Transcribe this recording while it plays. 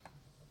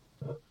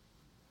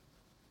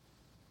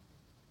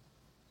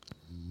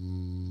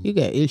You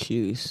got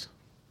issues.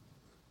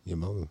 Your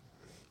mama.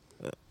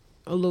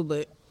 A little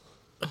bit.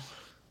 I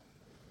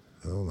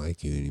don't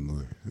like you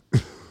anymore.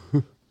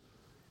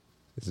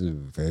 This is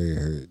very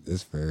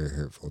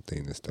hurtful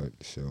thing to start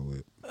the show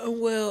with.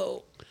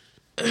 Well,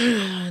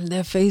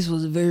 that face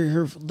was a very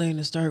hurtful thing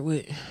to start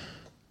with.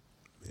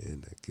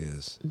 Man, I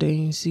guess. They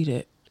didn't see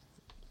that.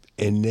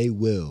 And they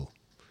will,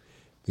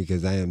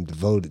 because I am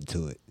devoted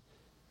to it.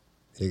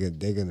 They're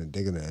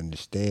gonna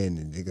understand,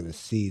 and they're gonna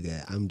see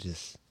that I'm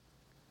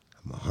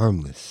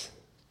harmless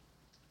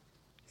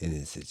in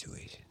this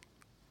situation.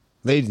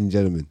 Ladies and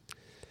gentlemen,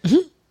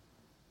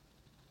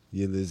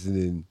 you're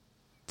listening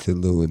to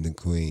Lou and the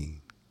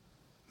Queen.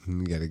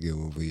 We got a good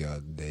one for y'all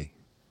today.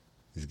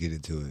 Let's get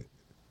into it.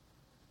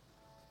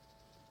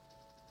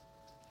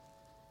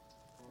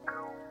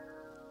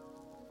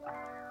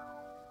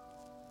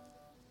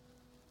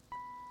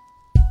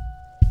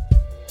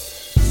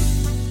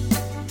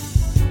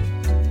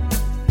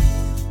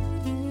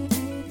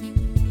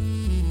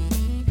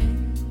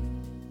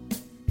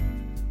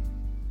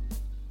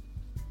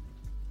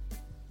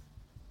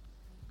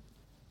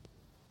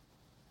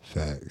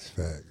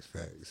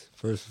 Facts.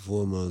 First and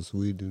foremost,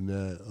 we do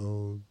not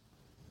own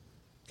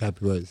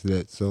copyrights to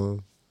that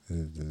song.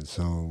 It's a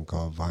song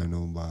called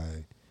Vinyl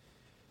by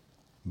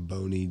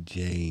Boney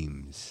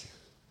James.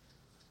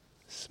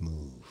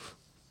 Smooth.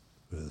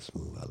 Real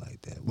smooth. I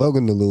like that.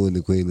 Welcome to Lou and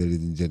the Queen, ladies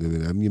and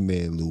gentlemen. I'm your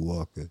man, Lou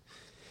Walker.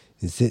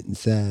 And sitting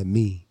beside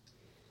me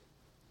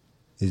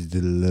is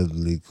the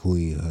lovely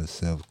queen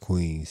herself,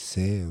 Queen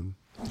Sam.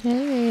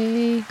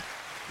 Hey.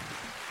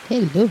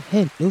 Hello.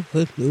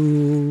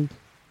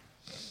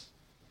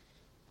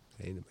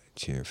 Ain't nobody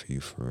cheering for you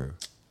for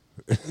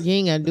real. You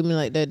ain't gotta do me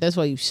like that. That's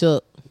why you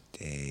suck.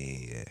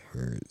 Dang, that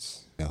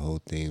hurts. That whole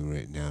thing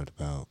written out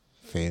about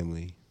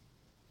family.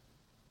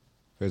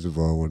 First of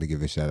all, I want to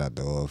give a shout out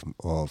to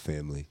all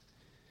family.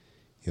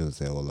 You know what I'm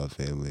saying? All our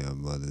family, our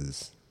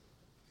mothers,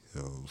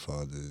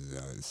 fathers,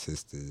 our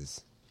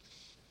sisters.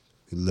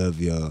 We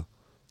love y'all.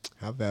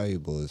 How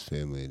valuable is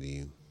family to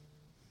you?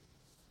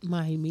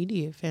 My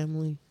immediate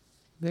family.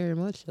 Very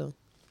much so.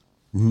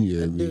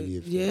 Your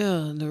immediate family?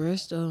 Yeah, the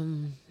rest of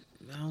them,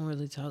 I don't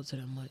really talk to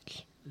them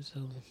much.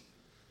 So,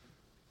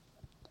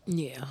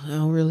 yeah, I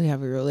don't really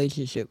have a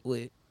relationship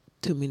with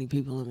too many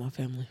people in my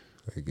family.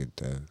 I get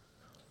that.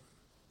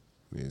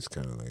 I mean, it's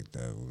kind of like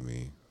that with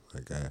me.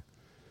 Like, I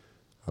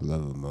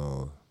love them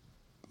all,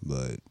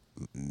 but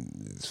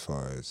as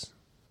far as,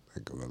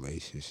 like, a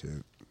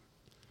relationship,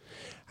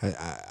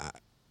 I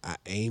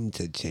aim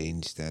to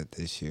change that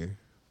this year.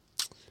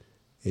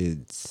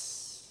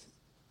 It's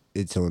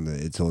on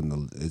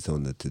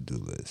the to-do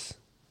list.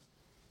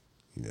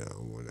 You know,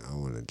 I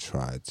want to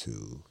try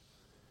to,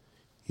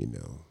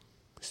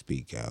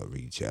 speak out,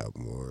 reach out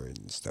more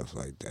and stuff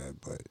like that.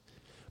 But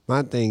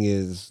my thing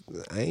is,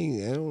 I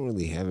don't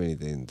really have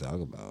anything to talk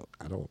about.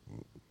 I don't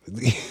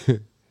really.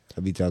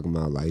 I be talking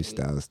about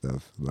lifestyle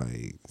stuff,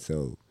 like,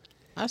 so.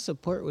 I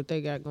support what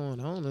they got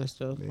going on and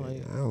stuff. Man,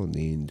 like I don't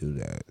even do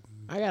that.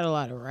 I got a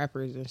lot of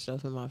rappers and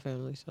stuff in my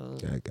family, so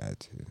I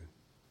got you.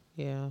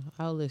 Yeah,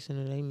 I'll listen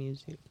to their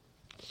music,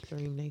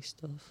 stream their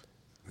stuff.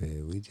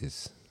 Man,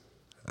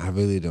 I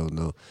really don't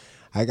know.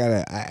 I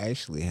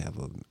actually have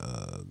a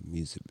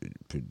music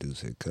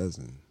producer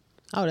cousin.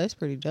 Oh, that's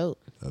pretty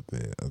dope. Up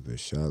in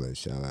Charlotte.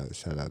 Shout out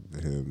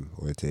to him,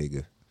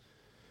 Ortega.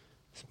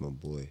 It's my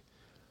boy.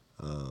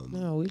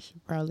 No, we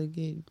should probably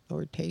get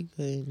Ortega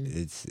and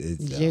it's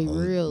J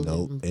Real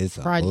and it's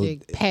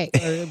Project Pack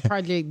or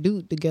Project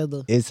Dude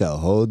together. It's a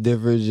whole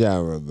different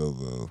genre,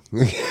 boo.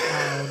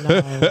 Oh no,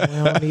 we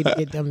don't need to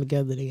get them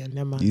together then.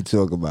 Never mind. You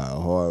talk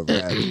about hard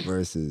rap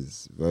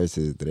versus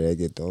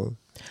reggaeton.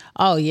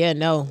 Oh yeah,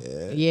 no,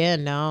 yeah,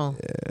 no,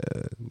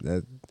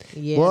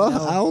 well,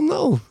 no. I don't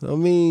know. I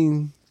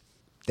mean,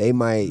 it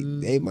might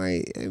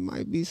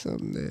be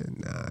something there.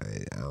 Nah,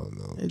 I don't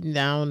know. I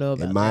don't know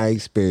about in my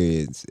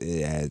experience,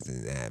 it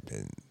hasn't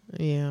happened.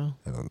 Yeah,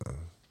 I don't know.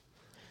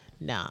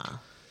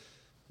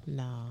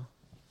 Nah.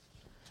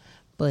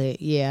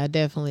 But yeah, I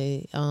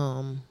definitely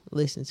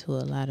listen to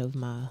a lot of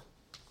my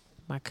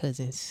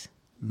cousins.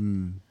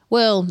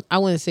 Well, I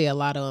wouldn't say a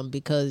lot of them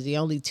because the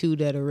only two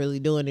that are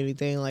really doing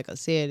anything, like I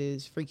said,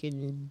 is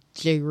freaking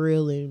J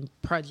Real and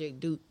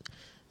Project Duke.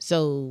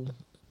 So,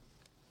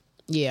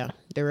 yeah,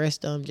 the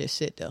rest of them just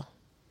sit there.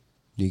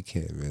 You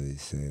can't really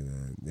say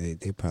that.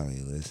 They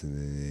probably listening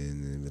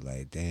and be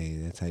like,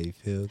 dang, that's how you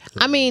feel?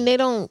 I mean, they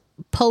don't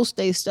post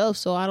their stuff,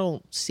 so I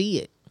don't see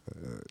it.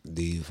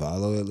 Do you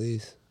follow at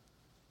least?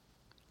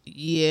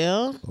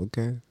 Yeah.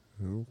 Okay.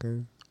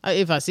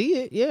 If I see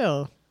it,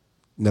 yeah.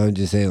 No, I'm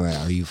just saying, like,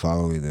 are you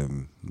following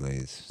them,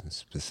 like,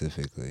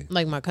 specifically?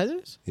 Like my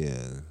cousins?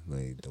 Yeah,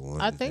 like the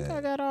ones. I think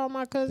I got all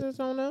my cousins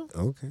on there.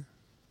 Okay.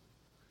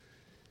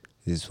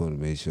 Just want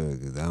to make sure,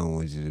 because I don't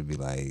want you to be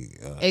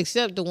like.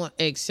 Except the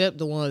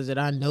ones that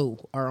I know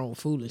are on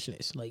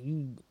foolishness. Like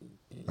you.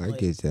 I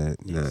get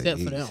that. Nah,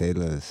 except for them. Say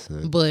less.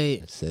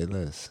 But say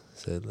less.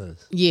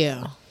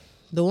 Yeah,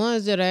 the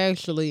ones that are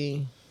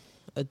actually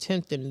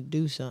attempting to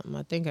do something,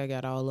 I think I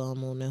got all of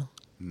them on there.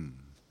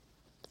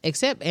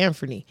 except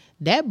Anthony.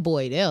 That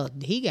boy there,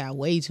 he got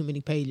way too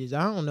many pages.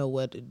 I don't know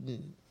what.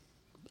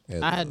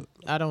 I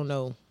don't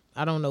know.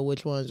 I don't know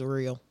which one's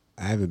real.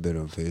 I haven't been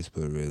on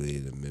Facebook really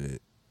in a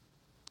minute.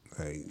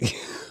 Like,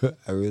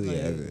 I really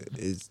haven't.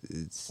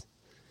 It's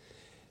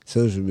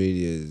social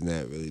media has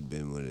not really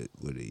been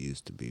what it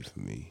used to be for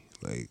me.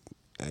 Like,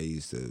 I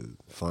used to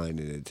find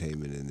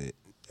entertainment in it.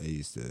 I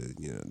used to,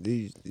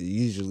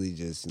 usually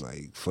just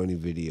like funny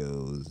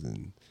videos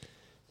and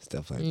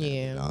stuff like that.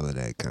 Yeah. And all of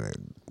that kind of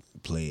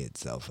play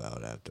itself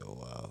out after a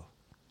while.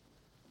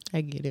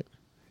 I get it.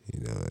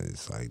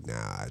 It's like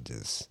now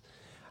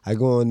I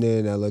go on there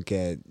and I look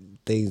at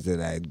things that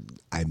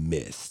I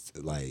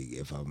missed. Like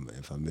if I'm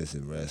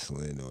missing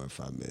wrestling or if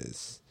I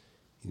miss,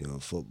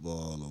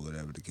 football or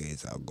whatever the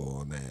case, I'll go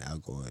on that. I'll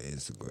go on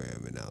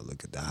Instagram and I'll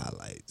look at the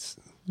highlights.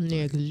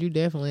 Yeah, because you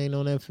definitely ain't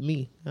on that for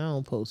me. I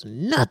don't post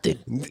nothing.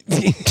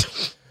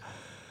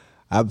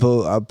 I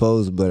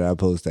post, but I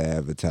post to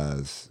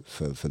advertise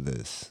for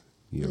this.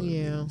 You know what I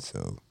mean?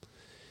 So,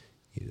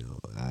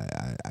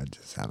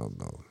 I don't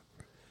know.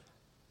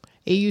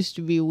 It used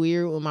to be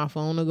weird when my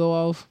phone would go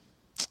off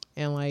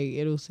and like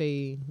it'll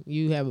say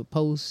you have a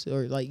post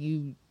or like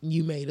you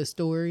made a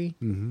story.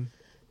 Mm-hmm.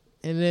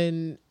 And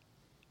then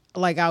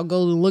like I'll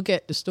go look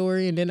at the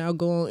story and then I'll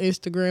go on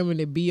Instagram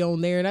and it be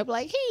on there and I'm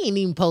like, he ain't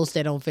even post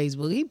that on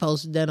Facebook. He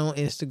posted that on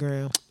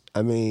Instagram.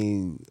 I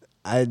mean,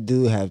 I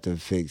do have to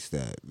fix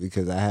that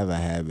because I have a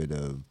habit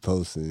of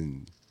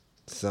posting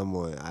some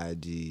on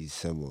IG,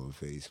 some on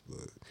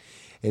Facebook.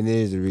 And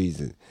there's a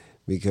reason.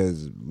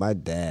 Because my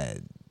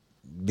dad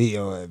be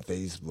on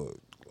Facebook.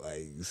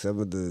 Like some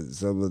of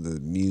the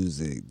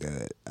music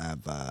that I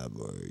vibe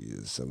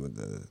or some of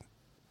the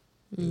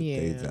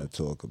things I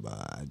talk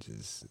about,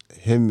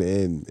 him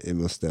and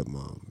my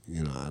stepmom,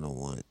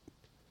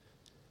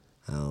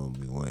 I don't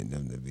be wanting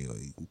them to be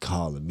like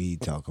calling me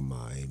talking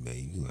about, hey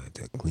man, you have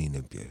to clean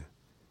up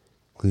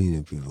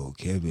your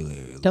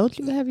vocabulary. Don't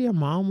you have your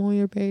mom on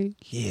your page?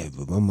 Yeah,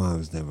 but my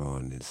mom's never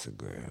on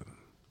Instagram.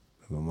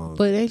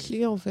 But ain't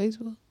she on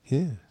Facebook?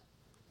 Yeah.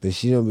 But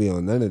she don't be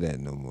on none of that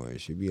no more.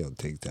 She be on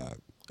TikTok.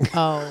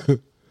 Oh.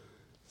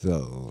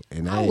 So,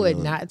 and I would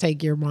not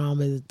take your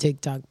mom as a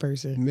TikTok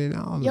person. Man, I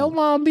don't know. Your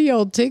mom be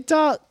on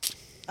TikTok?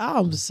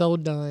 I'm so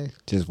done.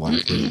 Just watching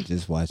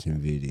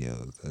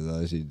videos. That's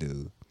all she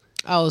do.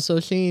 Oh, so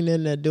she ain't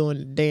in there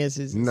doing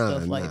dances and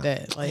stuff like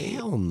that. Like,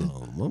 hell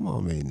no. My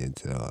mom ain't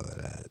into all of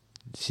that.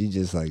 She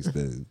just likes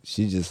the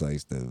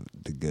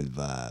good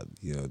vibe,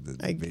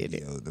 the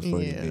video, the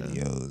funny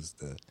videos,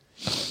 the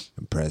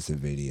impressive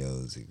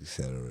videos,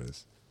 etc.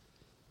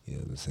 You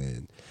know what I'm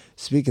saying?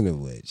 Speaking of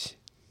which,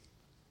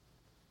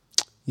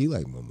 you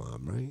like my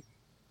mom, right?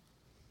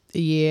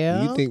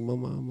 Yeah. You think my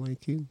mom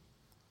like you?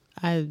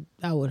 I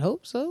would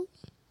hope so.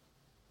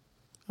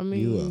 I mean,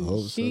 you would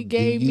hope she so.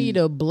 gave me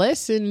the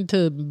blessing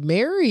to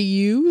marry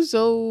you,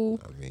 so.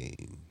 I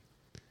mean,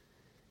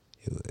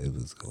 it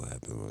was going to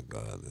happen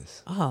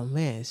regardless. Oh,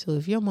 man. So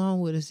if your mom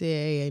would have said,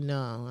 hey,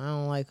 no, I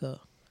don't like her.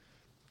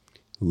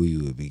 We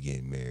would be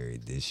getting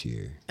married this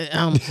year.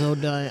 I'm so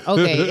done.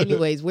 Okay,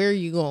 anyways, where are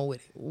you going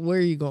with it? Where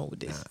are you going with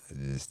this?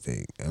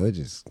 I was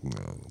just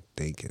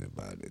thinking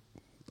about it.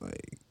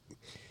 Like,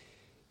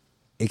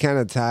 it kind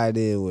of tied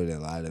in with a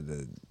lot of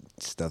the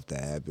stuff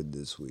that happened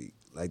this week.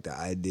 Like the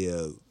idea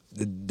of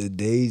the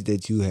days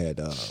that you had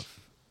off,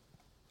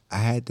 I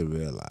had to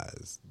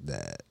realize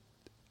that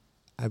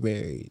I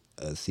married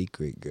a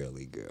secret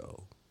girly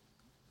girl.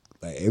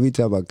 Like every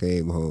time I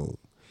came home,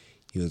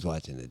 he was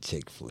watching a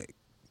chick flick.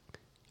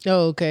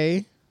 Oh,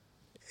 okay.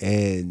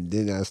 And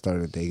then I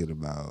started thinking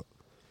about,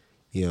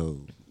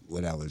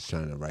 what I was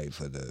trying to write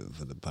for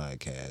the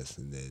podcast,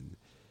 and then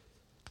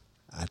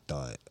I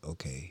thought,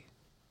 okay,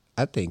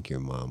 I think your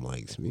mom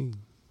likes me.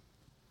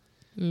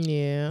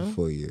 Yeah.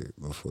 Before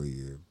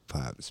your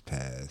pops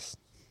passed,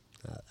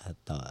 I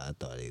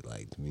thought he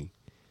liked me.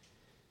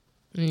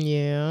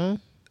 Yeah.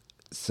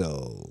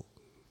 So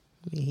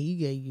he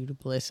gave you the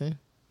blessing.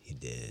 He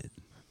did.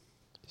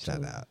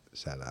 Shout out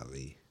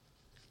Lee.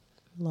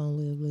 Long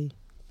live Lee.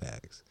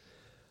 Facts.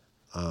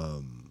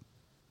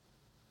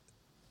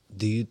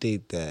 Do you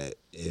think that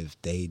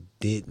if they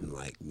didn't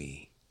like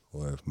me,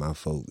 or if my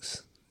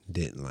folks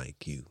didn't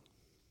like you,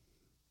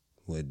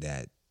 would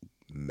that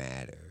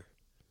matter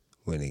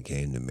when it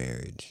came to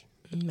marriage?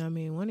 I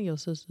mean, one of your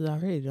sisters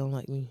already don't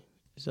like me,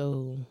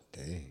 so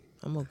dang,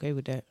 I'm okay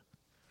with that.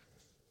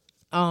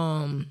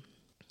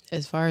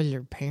 As far as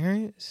your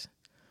parents,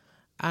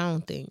 I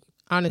don't think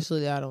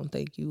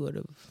you would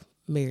have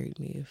married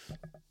me if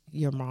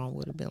your mom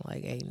would have been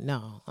like, hey,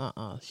 no,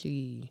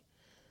 she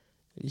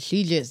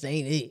just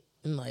ain't it.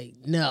 I'm like,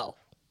 no.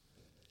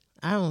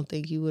 I don't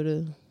think you would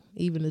have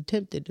even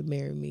attempted to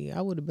marry me. I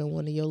would have been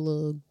one of your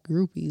little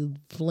groupie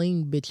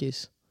fling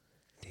bitches.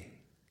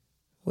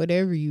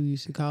 Whatever you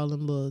used to call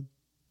them, little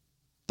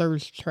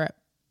thirst trap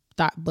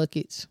thought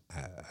buckets.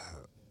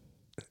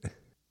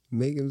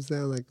 Make him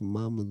sound like a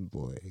mama's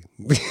boy.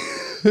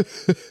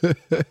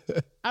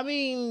 I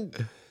mean,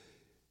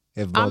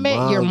 if I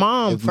met your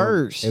mom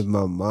first. If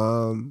my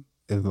mom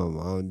If my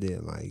mom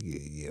didn't like you,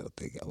 you don't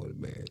think I would have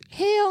married?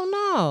 Hell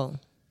no.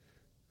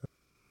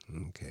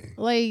 Okay.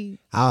 Like,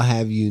 I'll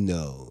have you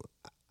know,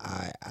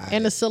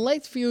 and a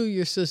select few of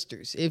your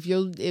sisters.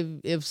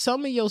 If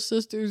some of your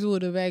sisters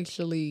would have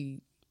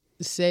actually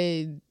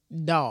said,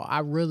 "No, I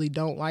really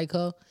don't like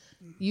her,"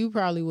 you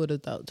probably would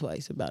have thought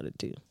twice about it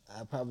too.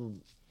 I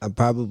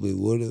probably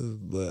would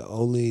have, but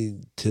only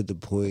to the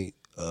point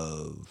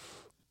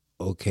of,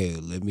 okay,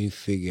 let me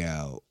figure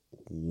out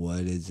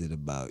what is it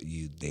about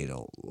you they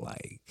don't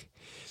like.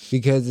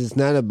 Because it's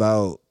not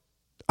about,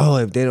 oh,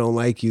 if they don't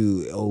like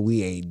you, oh,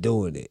 we ain't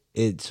doing it.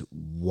 It's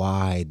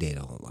why they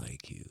don't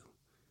like you.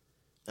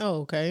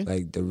 Oh, okay.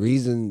 Like the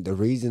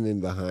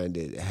reasoning behind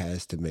it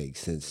has to make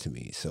sense to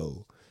me.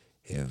 So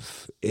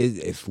if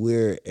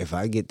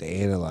I get to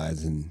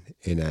analyzing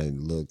and I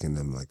look and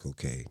I'm like,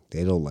 okay,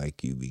 they don't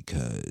like you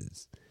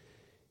because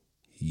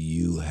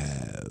you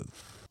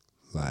have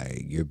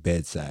like your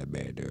bedside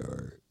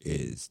manner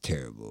is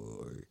terrible,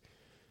 or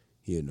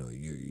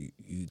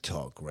you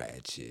talk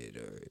ratchet,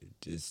 or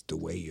just the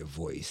way your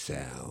voice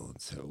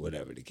sounds, or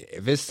whatever the case.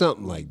 If it's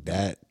something like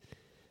that,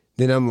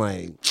 then I'm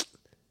like,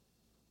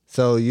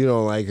 so you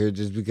don't like her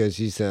just because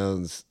she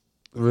sounds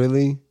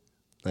really?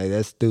 Like,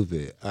 that's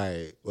stupid. All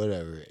right,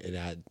 whatever. And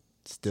I'd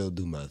still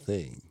do my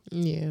thing.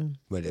 Yeah.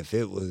 But if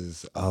it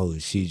was, oh,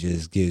 she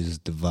just gives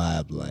the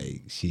vibe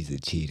like she's a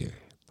cheater.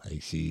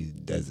 Like she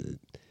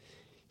doesn't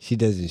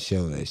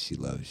show that she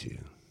loves you.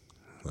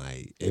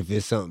 Like, if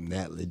it's something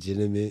that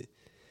legitimate,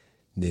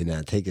 then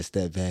I take a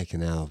step back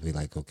and I'll be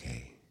like,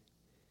 okay,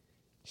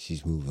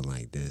 she's moving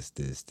like this.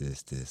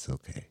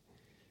 Okay.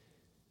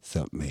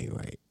 Something ain't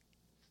right.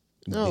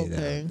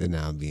 Okay. Then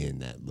I'll be in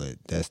that. But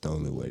that's the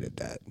only way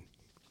that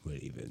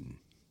would even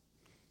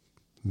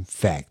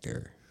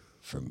factor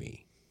for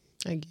me.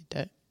 I get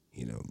that.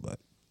 But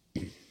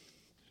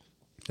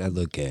I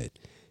look at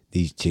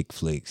these chick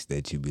flicks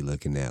that you be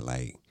looking at,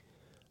 like,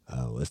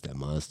 what's that,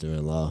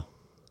 Monster-in-Law?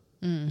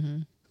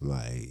 Mm-hmm.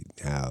 Like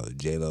how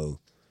J-Lo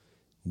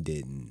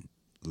didn't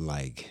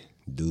like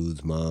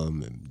dude's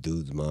mom, and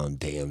dude's mom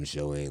damn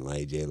sure ain't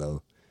like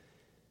J-Lo.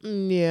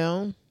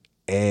 Yeah.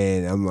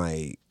 And I'm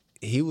like,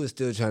 he was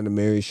still trying to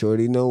marry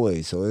Shorty no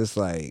way. So it's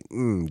like,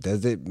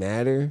 does it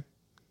matter?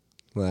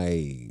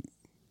 Like,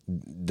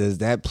 does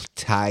that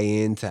tie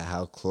into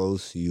how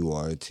close you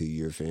are to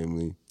your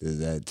family? Does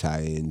that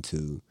tie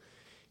into,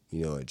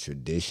 a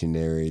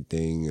traditionary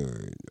thing,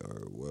 or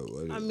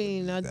what? I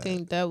mean, I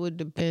think that would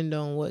depend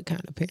on what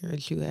kind of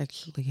parents you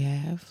actually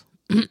have.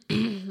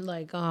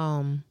 Like,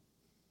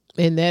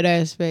 in that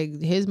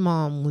aspect, his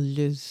mom was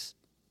just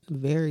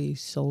very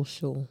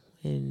social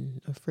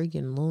and a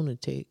freaking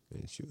lunatic.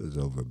 And she was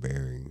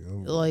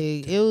overbearing.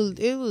 Like, it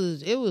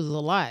was a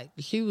lot.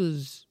 She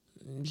was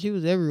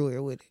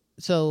everywhere with it.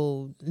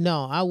 So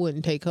no, I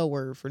wouldn't take her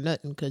word for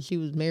nothing, because she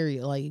was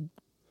married like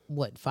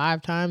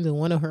 5 times, and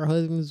one of her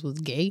husbands was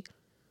gay.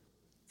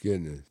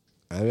 Goodness,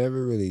 I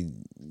never really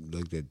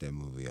looked at that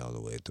movie all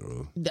the way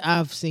through.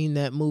 I've seen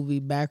that movie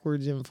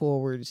backwards and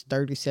forwards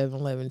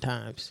 11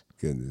 times.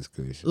 Goodness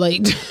gracious!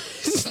 Like,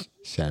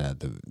 shout out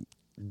to them.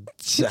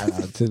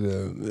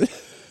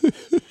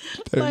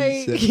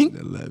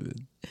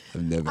 3711.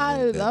 I've never.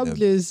 I'm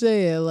just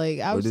saying, like,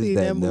 I've seen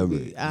that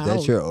movie. Is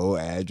that your old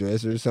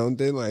address or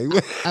something? Like,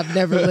 I've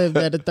never lived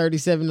at a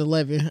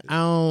 3711. I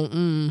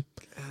don't.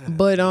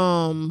 But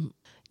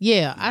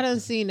yeah, I done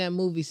seen that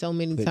movie so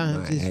many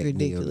times. It's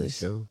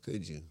ridiculous.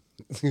 Could you?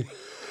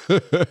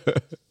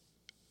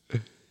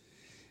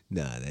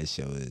 Nah, that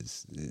show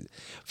is,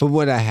 from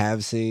what I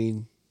have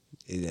seen,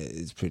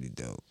 it's pretty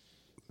dope.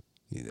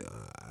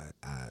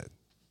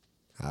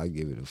 I'll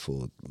give it a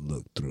full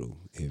look through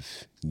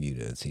if you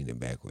done seen it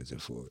backwards and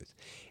forwards.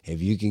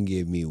 If you can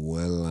give me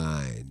one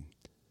line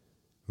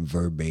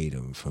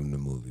verbatim from the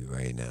movie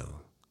right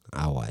now,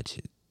 I'll watch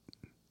it.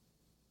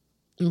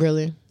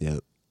 Really?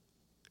 Yep.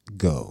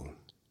 Go.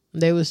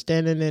 They was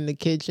standing in the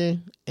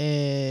kitchen,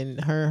 and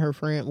her and her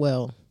friend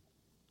was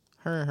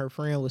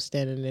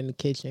standing in the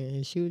kitchen,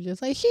 and she was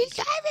just like, "She's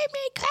driving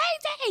me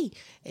crazy,"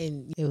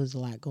 and it was a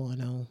lot going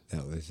on.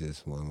 That was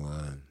just one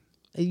line.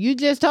 You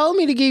just told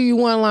me to give you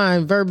one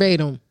line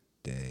verbatim.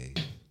 Dang.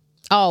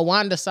 Oh,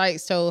 Wanda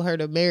Sykes told her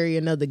to marry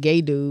another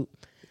gay dude.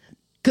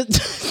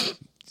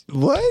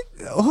 What?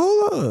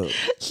 Hold up.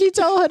 She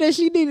told her that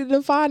she needed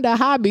to find a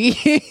hobby.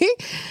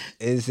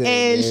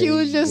 And she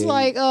was just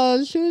like,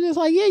 yeah,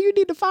 you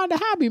need to find a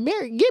hobby.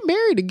 Get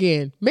married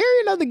again.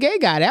 Marry another gay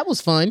guy. That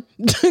was fun.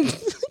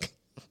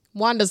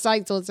 Wanda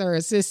Sykes was her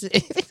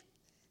assistant.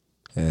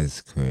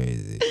 That's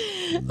crazy.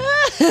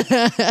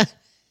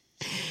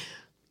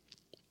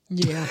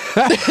 Yeah.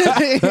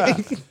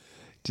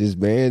 Just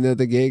marry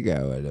another gay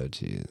guy, why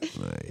don't you?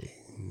 Like,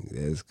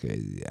 that's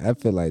crazy. I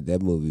feel like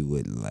that movie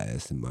wouldn't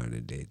last in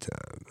modern day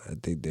time. I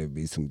think there'd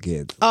be some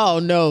cancellations. Oh,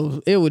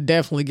 no. It would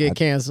definitely get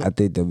canceled. I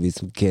think there'd be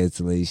some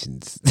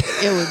cancellations.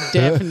 It would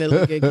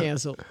definitely get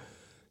canceled.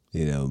 But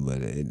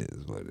it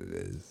is what it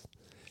is.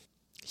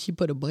 She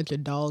put a bunch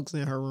of dogs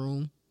in her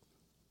room.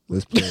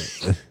 Let's play.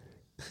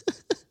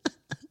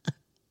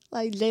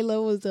 Like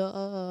J-Lo was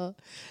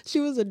she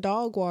was a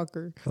dog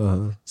walker.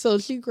 So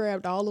she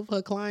grabbed all of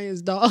her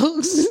clients'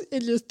 dogs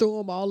and just threw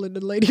them all in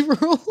the lady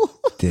room.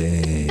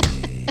 Dang.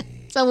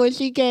 So when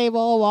she came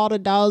home, all the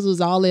dogs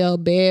was all in her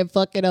bed,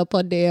 fucking up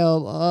her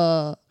damn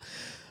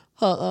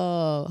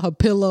her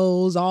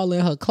pillows, all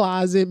in her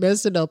closet,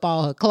 messing up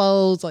all her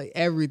clothes, like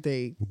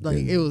everything. Like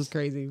it was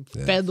crazy.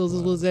 Feathers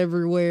was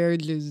everywhere.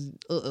 Just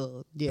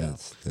yeah.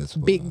 That's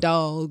big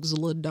dogs,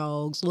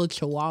 little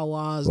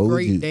chihuahuas,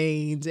 Great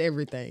Danes,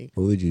 everything.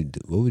 What would you do?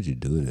 What would you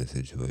do in that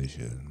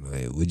situation?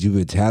 Like, would you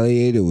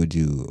retaliate, or would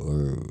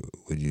you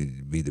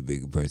be the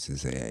bigger person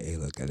and say, "Hey,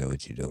 look, I know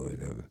what you're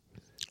doing"?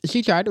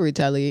 She tried to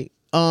retaliate.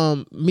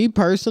 Me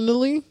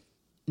personally,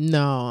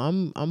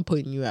 no, I'm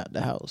putting you out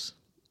the house.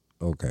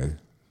 Okay.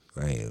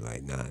 I ain't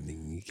like, nah,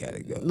 nigga, you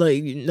gotta go.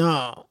 Like,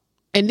 no.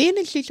 And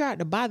then she tried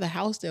to buy the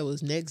house that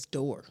was next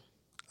door.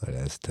 Oh,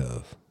 that's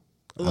tough.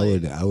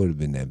 Like, I would have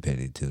been that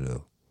petty too,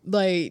 though.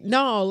 Like,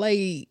 no,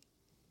 like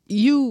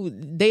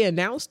they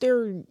announced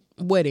their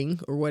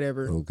wedding or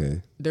whatever.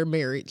 Okay. Their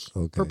marriage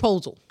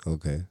proposal.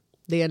 Okay.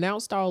 They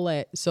announced all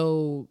that.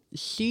 So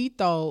she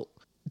thought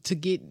to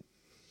get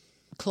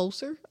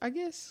closer, I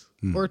guess,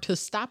 or to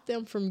stop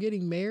them from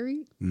getting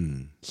married,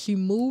 she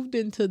moved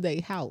into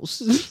their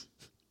house.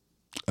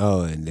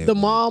 Oh, and the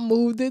mom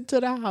moved into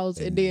the house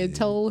and then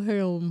told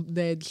him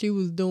that she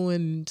was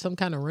doing some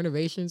kind of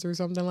renovations or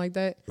something like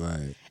that.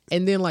 Right.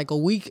 And then like a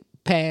week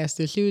passed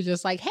and she was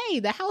just like, "Hey,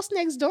 the house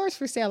next door is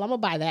for sale. I'm gonna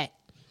buy that."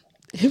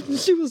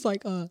 She was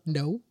like,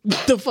 "No,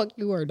 the fuck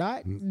you are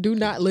not. Do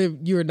not live.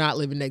 You are not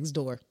living next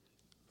door.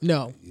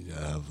 No." You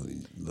know,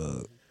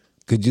 look,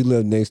 could you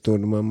live next door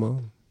to my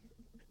mom?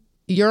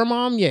 Your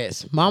mom,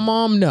 yes. My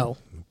mom, no.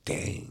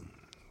 Dang.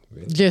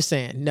 Really? Just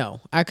saying,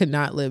 no. I could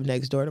not live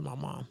next door to my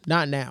mom.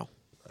 Not now.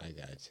 I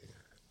got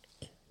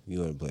you. You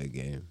want to play a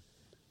game?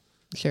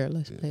 Sure,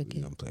 let's play a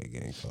game. We're gonna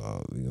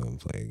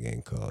play a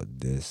game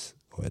called This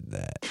or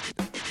That.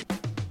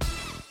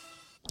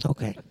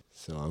 Okay.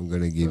 So I'm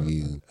gonna give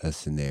you a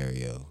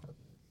scenario.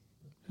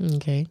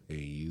 Okay. And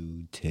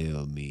you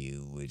tell me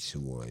which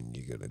one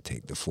you're gonna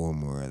take, the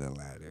former or the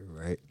latter,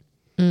 right?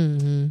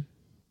 Mm-hmm.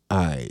 All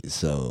right,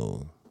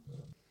 so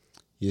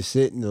you're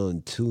sitting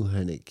on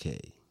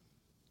 $200K,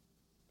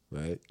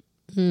 right?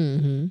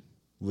 Mm-hmm.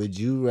 Would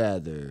you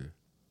rather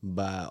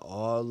buy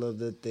all of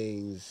the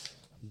things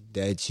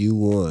that you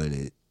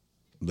wanted,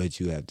 but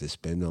you have to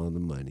spend all the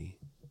money,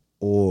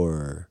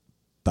 or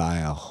buy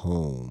a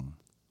home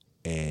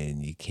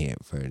and you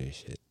can't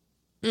furnish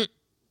it?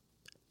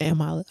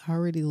 Am I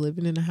already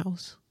living in a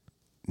house?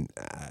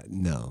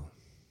 No.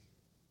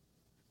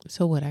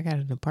 So what? I got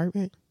an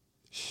apartment?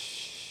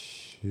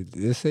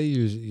 Let's say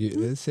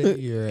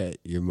you're at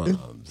your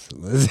mom's.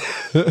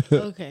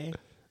 Okay.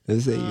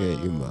 Let's say you're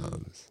at your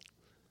mom's.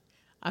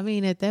 I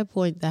mean, at that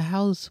point, the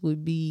house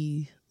would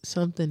be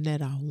something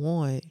that I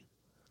want.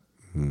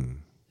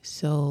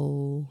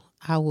 So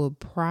I would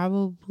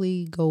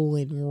probably go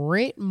and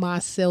rent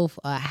myself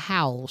a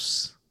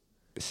house.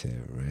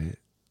 Said rent?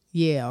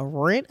 Yeah,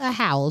 rent a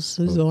house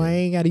so I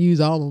ain't got to use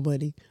all my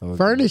money. Okay.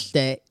 Furnish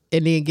that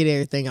and then get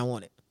everything I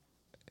wanted.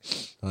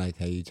 I like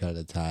how you try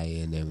to tie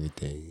in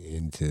everything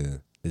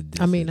into the.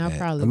 I mean, I'm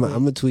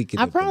gonna tweak it.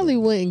 I probably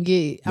wouldn't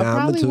get. I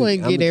probably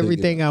wouldn't get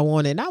everything I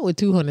wanted. Not with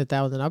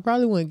 200,000. I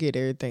probably wouldn't get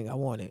everything I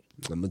wanted.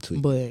 I'm gonna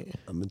tweak. But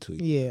I'm gonna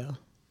tweak. Yeah,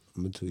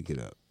 I'm gonna tweak it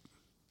up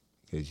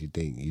because you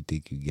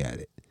think you got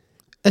it.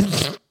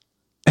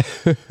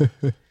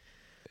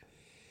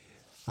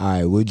 All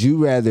right. Would you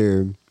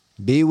rather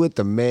be with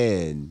the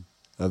man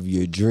of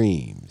your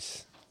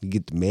dreams? You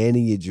get the man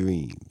of your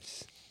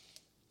dreams.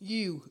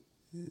 You.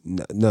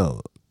 No,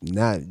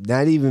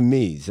 not even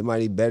me.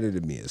 Somebody better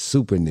than me. A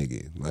super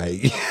nigga.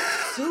 Like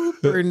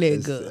super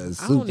nigga. a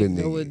super I don't even nigga.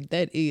 know what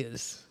that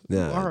is.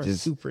 Nah, you are just,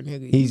 a super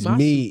nigga.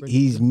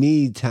 He's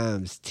me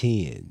times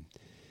 10.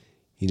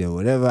 You know,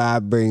 whatever I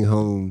bring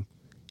home,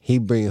 he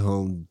bring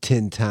home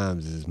 10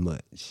 times as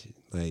much.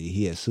 Like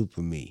he a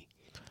super me.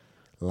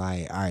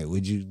 Like, all right,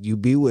 would you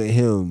be with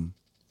him,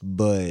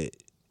 but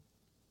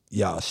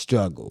y'all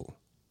struggle?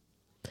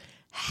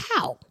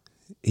 How?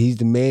 He's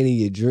the man of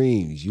your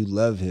dreams. You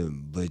love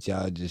him, but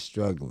y'all just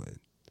struggling.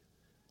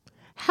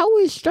 How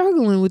we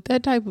struggling with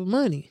that type of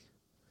money?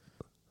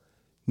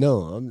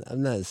 No,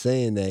 I'm not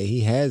saying that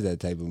he has that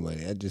type of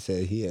money. I just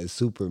said he has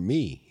super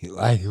me.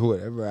 Like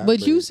whatever.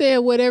 But you said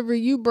whatever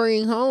you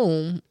bring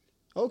home.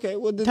 Okay,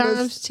 well then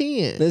times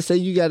 10. Let's say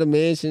you got a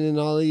mansion and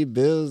all of your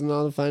bills and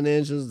all the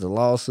financials, the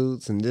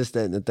lawsuits and this,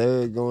 that, and the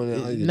third going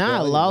on.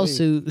 Not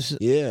lawsuits.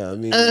 Yeah, I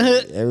mean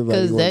everybody.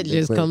 Because that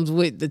just comes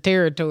with the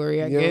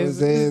territory, I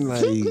guess. You know what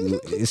I'm saying?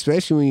 Like,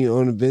 especially when you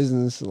own a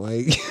business,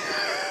 like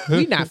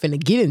we not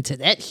finna get into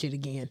that shit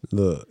again.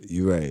 Look,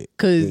 you're right.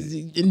 Cause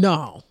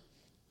no.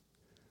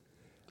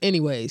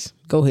 Anyways,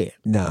 go ahead.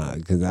 Nah,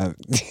 cause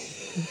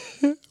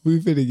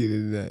we finna get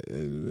into that in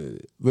a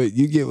minute. But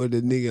you get with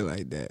a nigga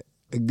like that.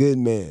 A good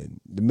man,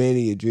 the man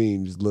of your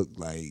dreams look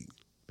like.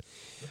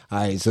 All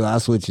right, so I'll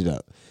switch it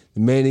up. The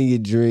man in your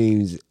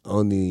dreams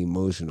on the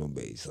emotional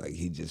base. Like,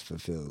 he just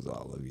fulfills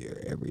all of your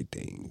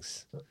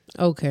everythings.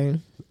 Okay.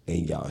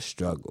 And y'all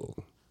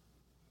struggle.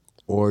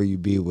 Or you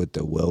be with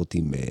a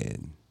wealthy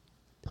man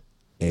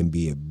and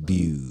be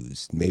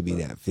abused. Maybe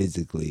not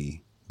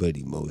physically, but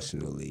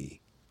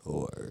emotionally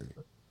or,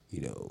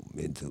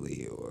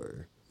 mentally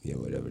or,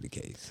 whatever the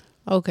case.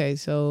 Okay,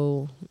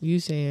 so you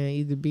saying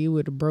either be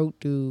with a broke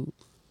dude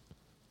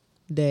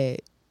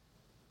that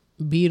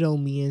beat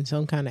on me in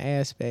some kind of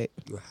aspect.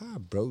 How a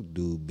broke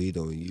dude beat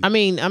on you? I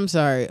mean, I'm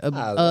sorry. I'm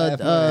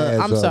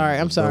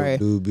sorry.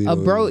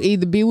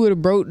 Either be with a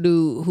broke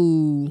dude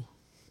who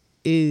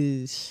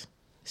is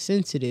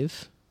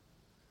sensitive,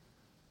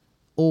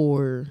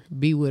 or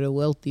be with a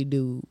wealthy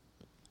dude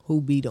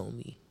who beat on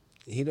me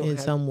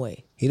some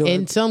way.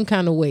 Some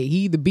kind of way.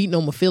 He either beating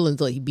on my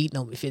feelings or he beating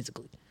on me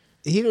physically.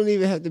 He don't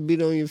even have to beat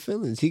on your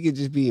feelings. He could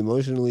just be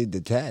emotionally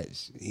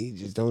detached. He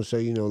just don't show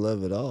you no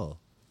love at all.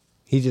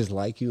 He just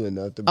like you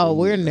enough to. Oh,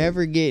 we're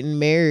never getting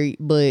married,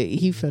 but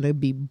he finna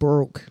be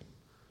broke.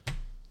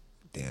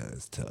 Damn,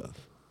 that's tough.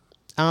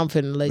 I'm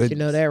finna let you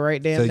know that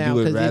right damn now.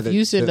 Because if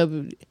you sitting up,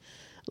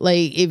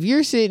 like, if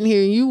you're sitting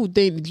here and you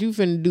think that you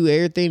finna do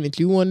everything that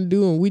you want to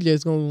do, and we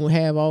just gonna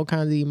have all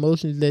kinds of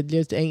emotions that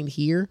just ain't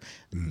here,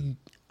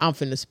 I'm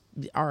finna.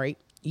 All right,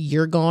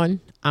 you're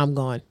gone. I'm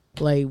gone.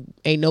 Like,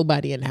 ain't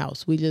nobody in the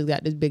house. We just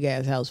got this big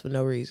ass house for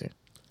no reason.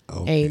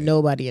 Okay. Ain't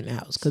nobody in the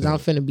house because I'm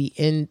finna be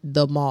in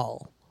the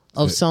mall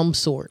of some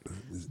sort.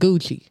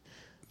 Gucci.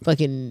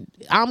 Fucking,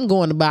 I'm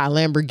going to buy a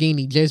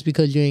Lamborghini just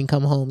because you ain't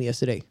come home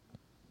yesterday.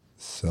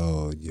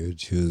 So you're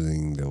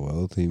choosing the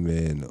wealthy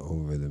man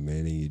over the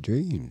man of your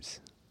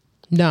dreams?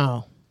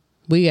 No.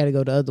 We got to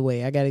go the other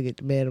way. I got to get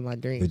the man of my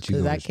dreams. But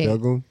you gonna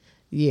struggle?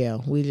 Yeah,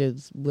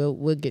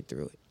 we'll get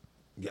through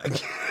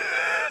it.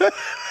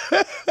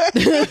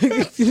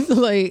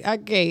 Like, I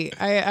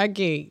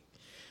can't.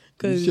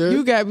 Because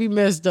you got me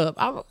messed up.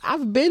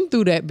 I've been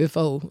through that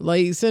before.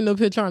 Like, sitting up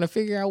here trying to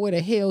figure out where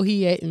the hell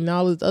he at and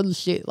all this other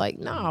shit. Like,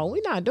 no,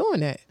 we not doing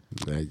that.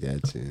 I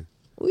got you.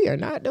 We are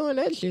not doing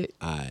that shit.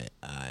 All right.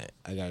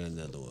 I got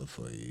another one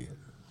for you.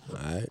 All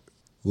right.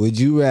 Would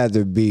you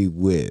rather be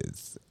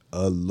with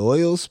a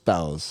loyal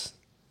spouse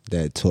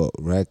that talk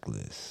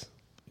reckless?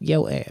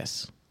 Yo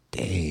ass.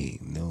 Dang,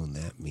 no,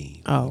 not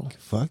me. Oh.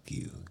 Fuck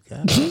you.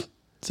 God.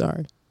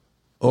 Sorry.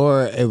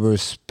 Or a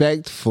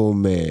respectful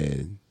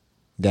man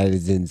that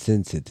is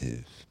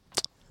insensitive.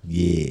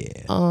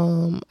 Yeah.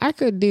 I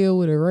could deal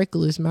with a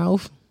reckless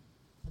mouth.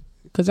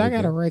 Because I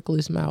got a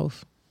reckless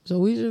mouth. So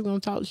we just going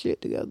to talk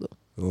shit together.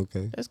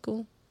 Okay. That's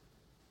cool.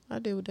 I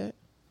deal with that.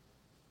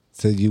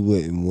 So you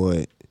wouldn't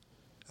want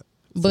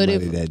somebody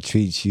that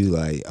treats you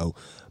like, oh,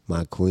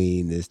 my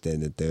queen, this, that,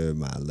 and the third,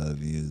 my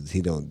love you.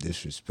 He don't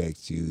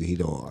disrespect you. He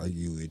don't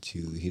argue with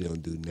you. He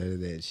don't do none of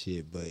that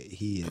shit, but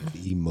he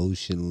is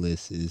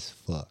emotionless as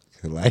fuck.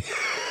 Like,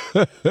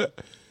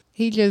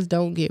 he just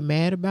don't get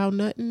mad about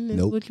nothing,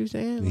 is what you're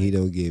saying? He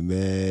don't get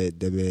mad.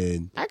 That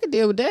man. I could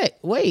deal with that.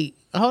 Wait,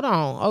 hold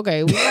on.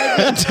 Okay.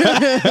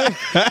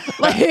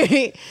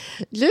 Like,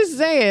 just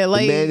saying.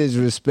 Like, the man is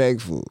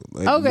respectful.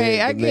 Like,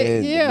 okay, I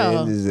get, yeah.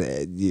 I'm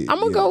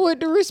going to go with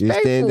the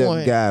respectful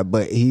stand-up guy,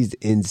 but he's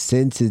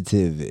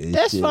insensitive.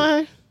 That's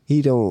fine.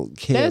 He don't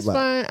care. That's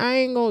fine. I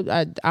ain't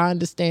gonna. I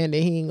understand that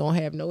he ain't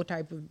gonna have no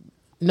type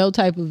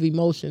of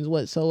emotions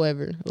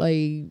whatsoever.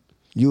 Like,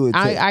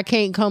 I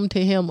can't come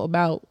to him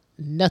about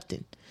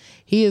nothing.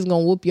 He is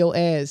gonna whoop your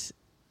ass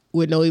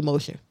with no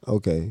emotion.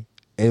 Okay.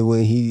 And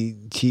when he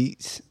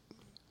cheats,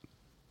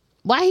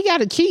 why he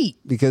gotta cheat?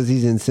 Because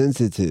he's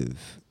insensitive.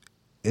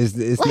 It's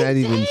not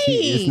even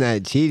cheating. It's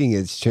not cheating.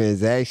 It's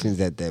transactions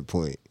at that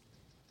point.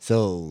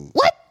 So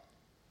what?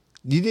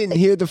 You didn't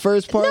hear the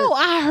first part? No,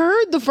 I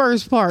heard the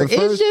first part. The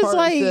first it's just part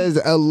like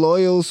says a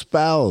loyal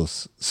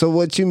spouse. So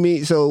what you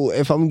mean? So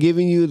if I'm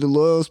giving you the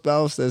loyal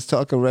spouse that's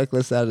talking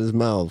reckless out his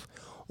mouth,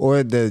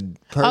 or the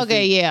perfect,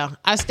 okay, yeah,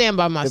 I stand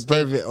by my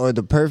statement.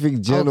 The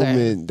perfect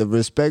gentleman, the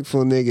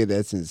respectful nigga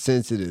that's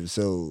insensitive.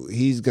 So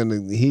he's gonna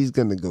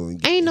go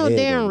and get ain't no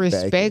damn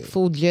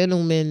respectful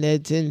gentleman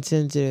that's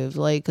insensitive.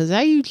 Like, cause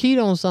how you cheat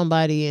on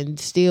somebody and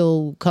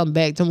still come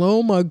back to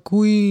oh my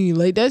queen?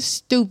 Like, that's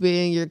stupid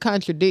and you're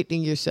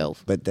contradicting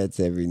yourself. But that's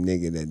every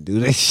nigga that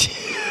do that shit.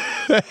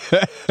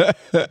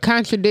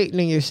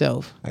 Contradicting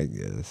yourself. I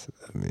guess.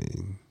 I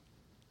mean,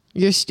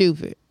 you're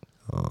stupid.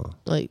 Oh,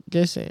 like,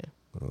 just saying.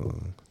 Oh,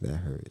 that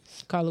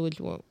hurts. Call it what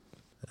you want.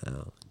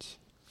 Ouch,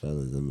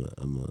 fellas, I'm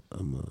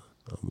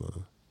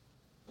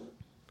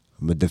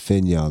a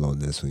defend y'all on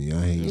this one.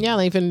 Y'all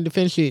ain't finna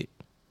defend shit.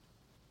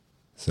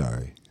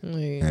 Sorry.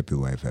 Like, happy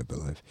wife, happy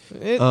life.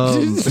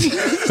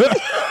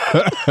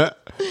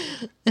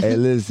 Hey,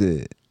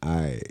 listen. All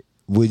right.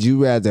 Would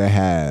you rather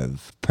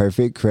have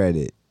perfect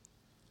credit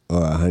or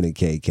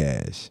 $100K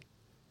cash?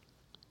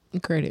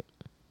 Credit.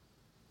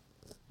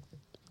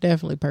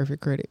 Definitely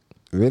perfect credit.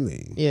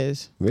 Really?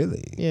 Yes.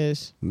 Really?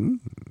 Yes.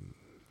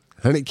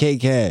 100K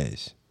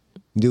cash.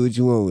 Do what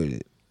you want with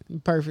it.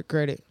 Perfect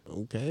credit.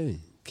 Okay.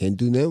 Can't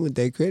do nothing with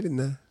that credit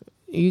now.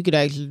 You could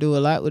actually do a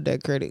lot with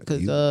that credit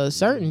because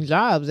certain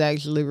jobs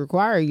actually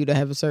require you to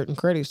have a certain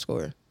credit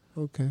score.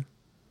 Okay.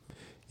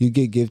 You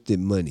get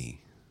gifted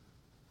money.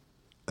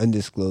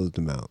 Undisclosed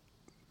amount.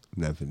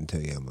 I'm not going to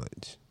tell you how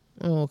much.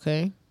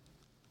 Okay.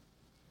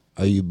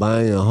 Are you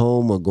buying a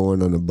home or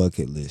going on a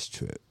bucket list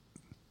trip?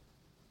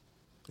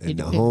 And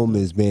the home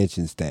is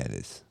mansion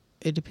status.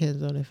 It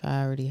depends on if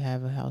I already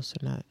have a house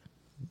or not.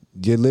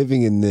 You're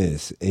living in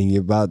this and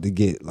you're about to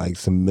get like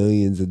some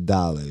millions of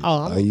dollars.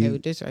 Oh, I'm okay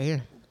with this right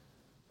here.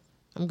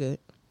 I'm good.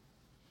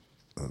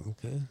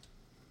 Okay.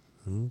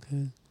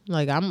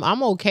 Like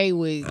I'm okay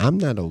with. I'm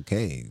not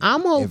okay.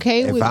 I'm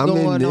okay if with I'm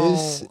going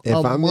this,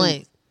 on a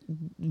month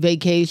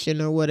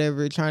vacation or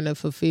whatever, trying to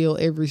fulfill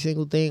every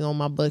single thing on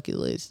my bucket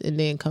list, and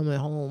then coming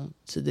home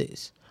to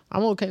this.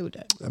 I'm okay with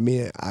that. I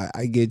mean,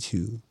 I get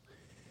you,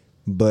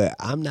 but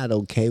I'm not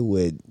okay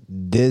with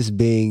this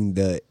being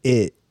the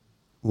it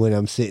when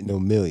I'm sitting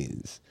on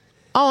millions.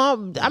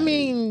 Oh, I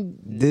mean,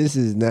 this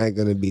is not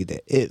going to be the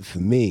it for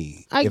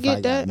me. If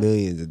I got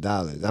millions of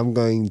dollars, I'm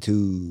going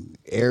to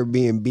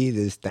Airbnb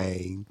this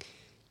thing,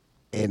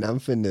 and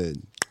I'm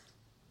finna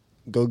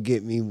go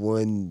get me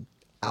one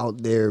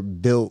out there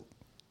built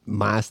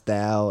my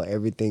style,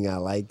 everything I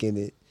like in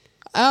it.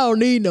 I don't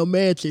need no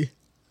mansion.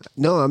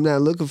 No, I'm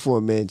not looking for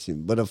a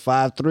mansion, but a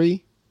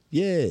 5'3",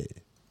 yeah,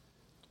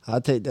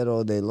 I'll take that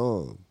all day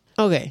long.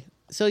 Okay,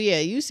 so yeah,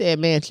 you said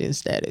mansion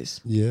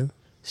status. Yeah.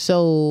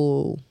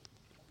 So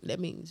that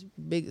means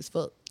big as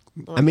fuck.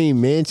 I mean,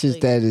 mansion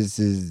status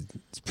is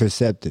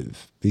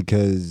perceptive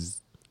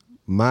because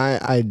my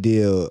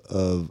idea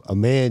of a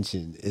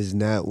mansion is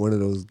not one of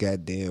those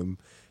goddamn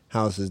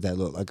houses that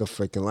look like a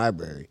freaking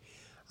library.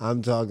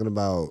 I'm talking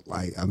about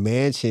like a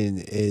mansion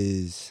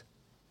is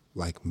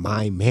like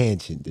my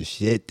mansion, the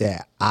shit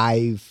that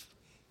I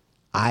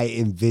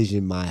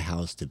envision my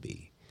house to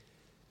be.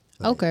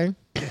 Like, okay.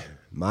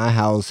 My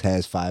house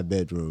has 5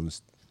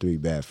 bedrooms, 3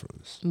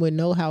 bathrooms. With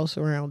no house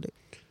around it.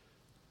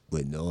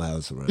 With no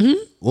house around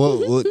it.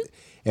 Well,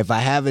 if I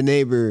have a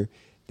neighbor,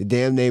 the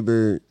damn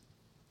neighbor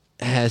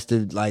has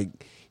to,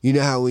 like, you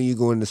know how when you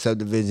go into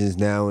subdivisions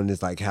now and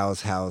it's like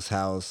house,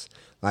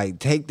 like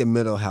take the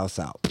middle house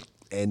out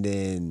and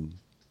then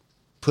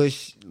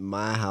push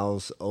my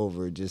house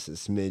over just a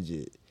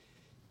smidget,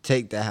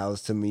 take the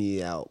house to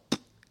me out,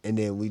 and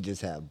then we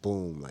just have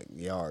boom, like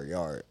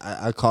yard.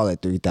 I call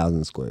it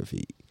 3,000 square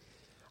feet.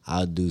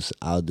 I'll do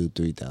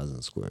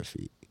 3,000 square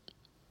feet.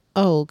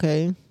 Oh,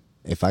 okay.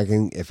 If I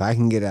can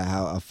get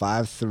a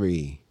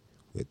 5'3"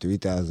 with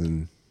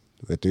 3,000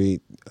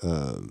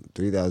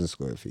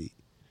 square feet,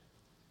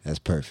 that's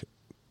perfect.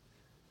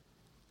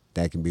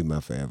 That can be my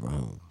forever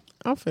home.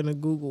 I'm finna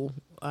Google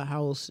a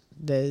house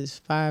that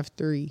is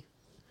 5'3"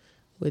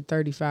 with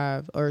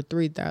 35 or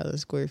 3,000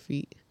 square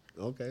feet.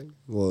 Okay.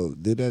 Well,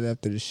 do that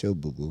after the show,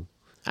 boo boo.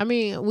 I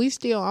mean, we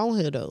still on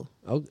here though.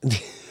 Okay.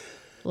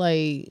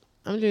 Like,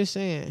 I'm just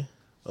saying.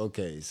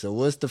 Okay, so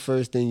what's the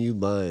first thing you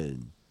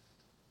buying?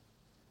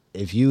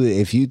 If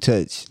you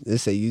touch,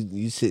 let's say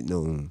you sitting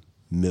on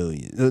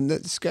millions. No,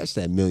 scratch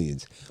that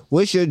millions.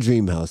 What's your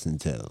dream house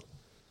entail?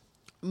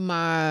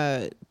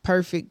 My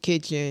perfect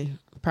kitchen,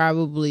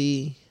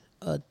 probably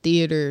a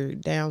theater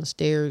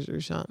downstairs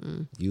or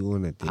something. You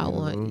want a theater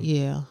room?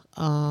 Yeah.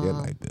 Your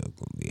light bill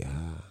gonna be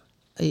high.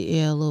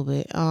 Yeah, a little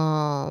bit.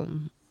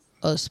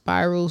 A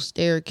spiral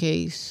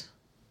staircase.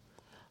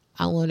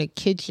 I want a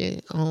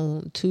kitchen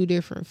on 2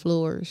 different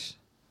floors.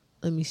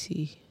 Let me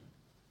see.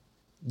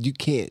 You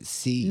can't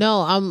see.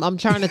 No, I'm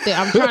trying to think.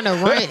 I'm trying to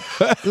run.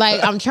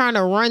 Like, I'm trying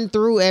to run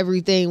through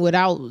everything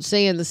without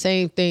saying the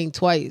same thing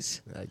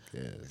twice. I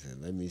guess.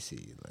 Let me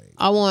see. Like,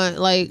 I want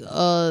like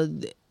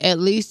at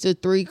least a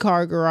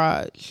 3-car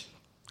garage.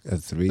 A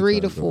 3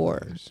 to 4.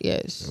 Garage.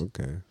 Yes.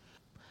 Okay.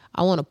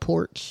 I want a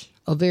porch,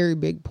 a very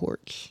big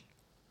porch.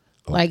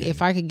 Okay. Like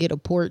if I could get a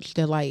porch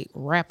that like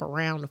wrap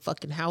around the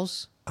fucking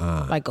house,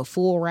 like a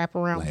full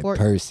wraparound like porch.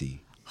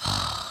 Percy.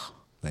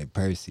 Like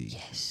Percy.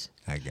 Yes.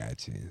 I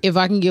got you. If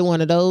I can get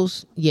one of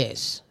those,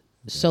 yes.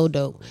 So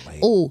dope.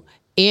 Oh,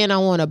 and I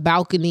want a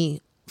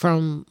balcony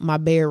from my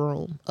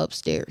bedroom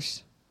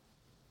upstairs.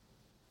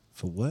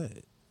 For what?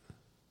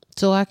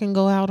 So I can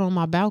go out on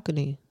my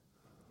balcony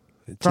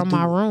from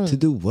my room. To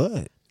do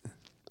what?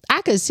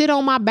 I could sit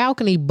on my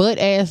balcony butt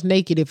ass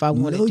naked if I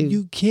wanted to. No,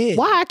 you can't.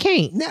 Why I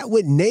can't? Not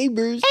with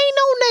neighbors. Ain't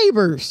no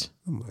neighbors.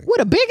 Oh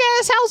with a big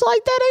ass house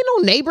like that, ain't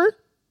no neighbor.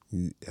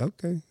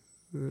 Okay.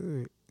 All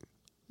right.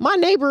 My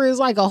neighbor is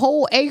like a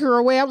whole acre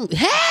away.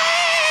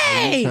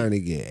 Hey! I'm trying to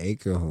get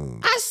acre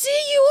home. I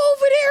see you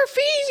over there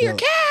feeding your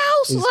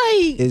cows.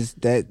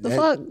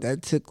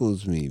 That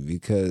tickles me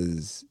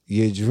because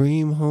your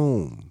dream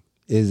home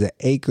is an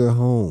acre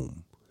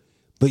home,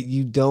 but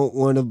you don't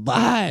want to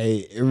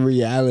buy in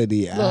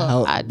reality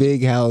a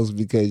big house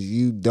because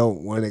you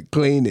don't want to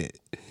clean it.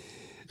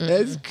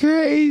 That's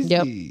crazy.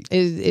 Yep,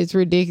 it's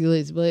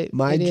ridiculous. But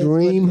my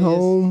dream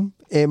home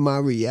and my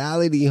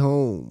reality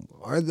home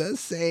are the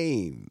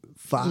same.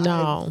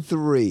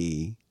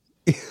 5'3",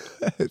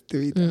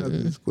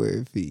 3,000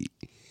 square feet.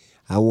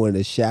 I want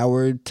a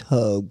shower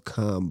tub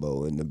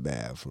combo in the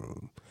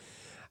bathroom.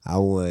 I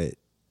want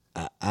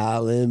an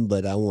island,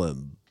 but I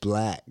want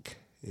black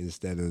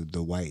instead of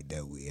the white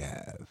that we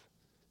have.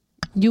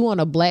 You want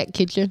a black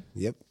kitchen?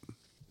 Yep.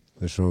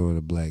 What's wrong with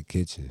a black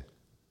kitchen?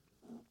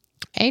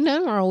 Ain't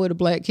nothing wrong with a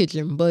black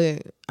kitchen,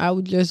 but I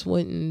would just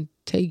wouldn't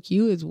take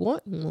you as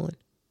wanting one.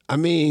 I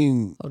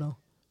mean, Hold on.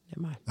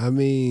 Never mind. I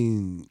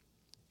mean,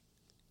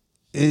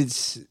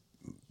 it's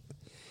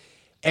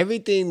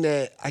everything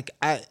that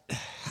I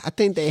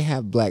think they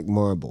have black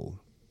marble.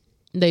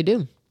 They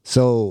do.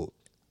 So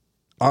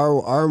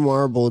our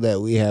marble that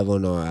we have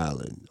on our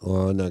island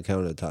or on our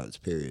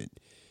countertops, period,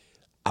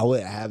 I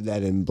would have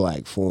that in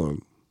black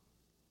form.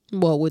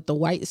 What, with the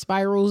white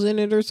spirals in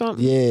it or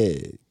something? Yeah.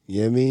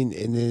 You know what I mean?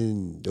 And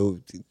then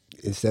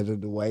instead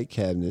of the white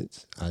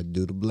cabinets, I'd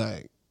do the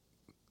black.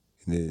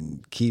 And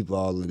then keep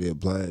all of the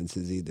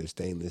appliances either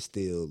stainless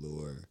steel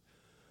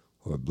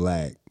or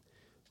black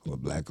or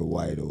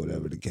white or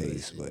whatever the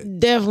case. But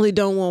Definitely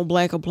don't want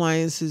black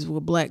appliances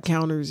with black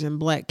counters and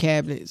black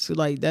cabinets.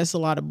 Like, that's a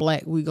lot of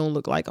black. We gonna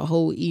look like a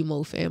whole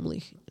emo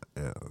family.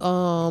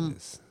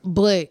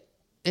 But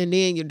and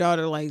then your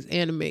daughter likes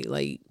anime,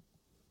 like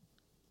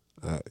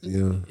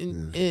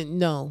and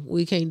no,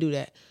 we can't do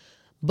that.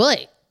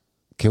 But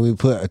can we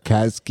put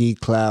Akatsuki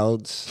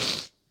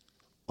clouds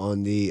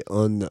on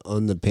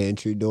the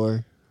pantry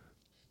door?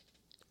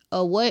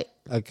 What?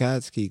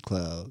 Akatsuki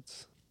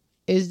clouds.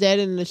 Is that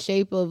in the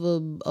shape of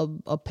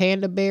a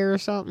panda bear or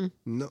something?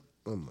 No.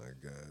 Oh my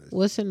God.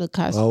 What's in the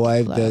costume?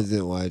 My wife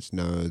doesn't watch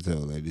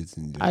Naruto, ladies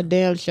and gentlemen. I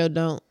damn sure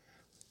don't.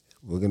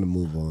 We're gonna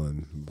move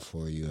on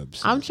before you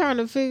upset. I'm trying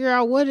to figure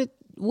out what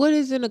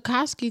is in a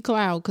Koski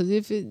cloud, because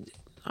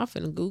I'm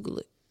finna Google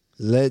it.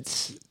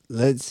 Let's.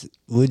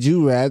 Would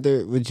you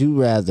rather,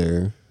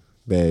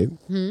 babe?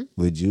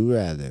 Would you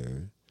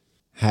rather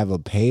have a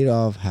paid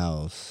off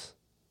house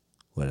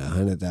with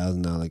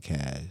 $100,000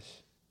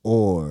 cash,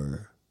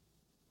 or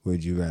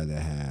would you rather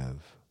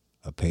have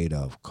a paid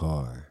off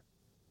car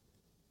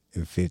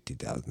and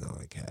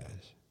 $50,000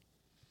 cash?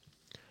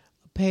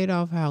 A paid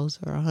off house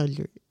or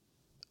 100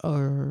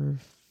 or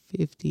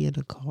 50 in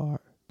a car.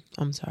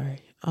 I'm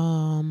sorry.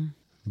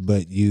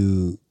 But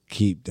you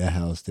keep the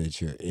house that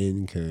you're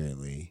in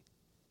currently.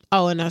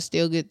 Oh, and I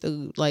still get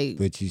the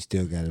But you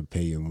still gotta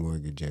pay your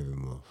mortgage every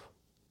month.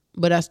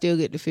 But I still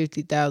get the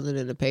 $50,000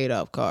 in the paid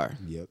off car.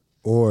 Yep.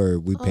 Or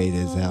we pay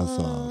this house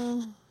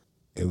off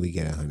and we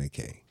get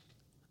 $100K.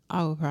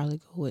 I would probably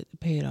go with the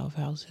paid off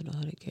house and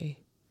 $100K.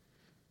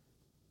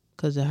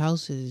 Because the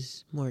house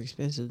is more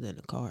expensive than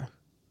the car.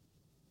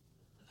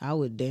 I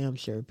would damn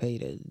sure pay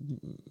the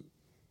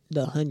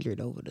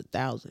 100 over the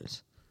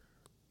thousands.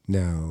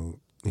 Now,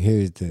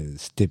 here's the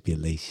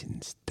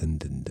stipulations. Dun,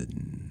 dun,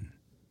 dun.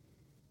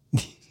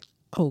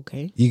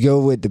 Okay. You go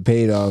with the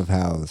paid off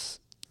house.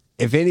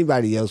 If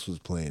anybody else was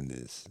playing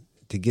this,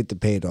 to get the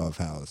paid off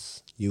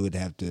house, you would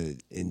have to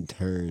in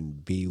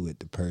turn be with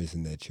the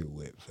person that you're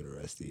with for the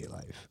rest of your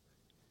life.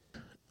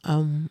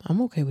 I'm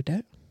okay with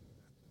that.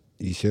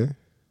 You sure?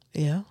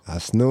 Yeah. I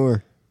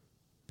snore.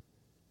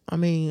 I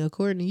mean,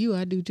 according to you,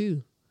 I do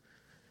too.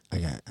 I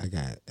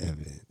got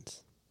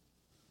evidence.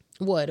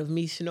 What, of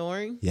me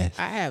snoring? Yes.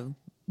 I have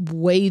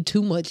way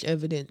too much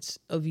evidence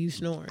of you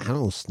snoring. I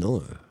don't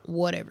snore.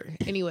 Whatever.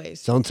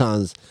 Anyways.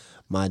 Sometimes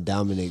my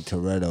Dominic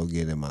Toretto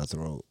get in my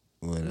throat.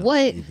 When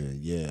what?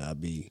 I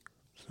be.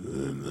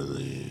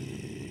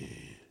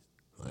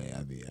 Like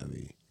I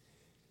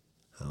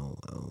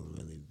don't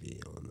really be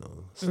on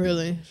no.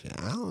 Really? Shit.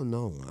 I don't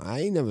know.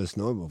 I ain't never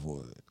snored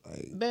before.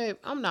 Like, babe,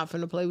 I'm not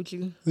finna play with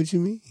you. What you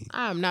mean?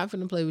 I'm not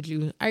finna play with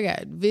you. I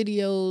got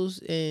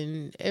videos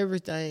and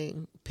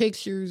everything,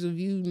 pictures of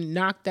you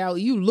knocked out.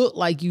 You look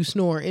like you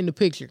snore in the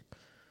picture.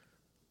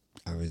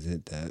 I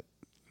resent that.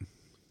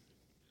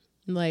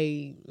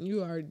 Like,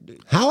 you are.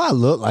 How I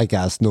look like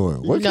I snore?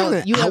 What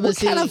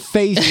kind of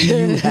face do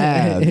you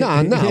have?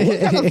 Nah. What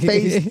kind of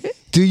face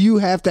do you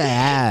have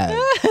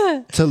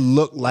to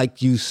look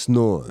like you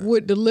snore?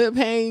 With the lip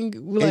hang?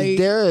 Like, is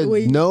there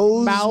a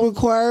nose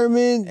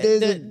requirement?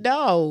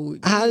 No.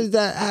 How does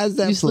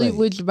that You sleep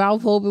with your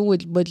mouth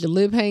open, but your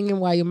lip hanging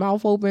while your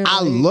mouth open?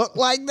 I look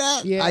like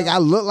that? Yeah. Like, I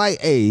look like,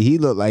 he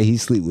look like he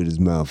sleep with his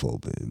mouth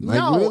open. Like,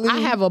 no, really? I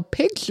have a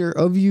picture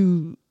of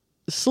you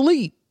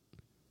sleep.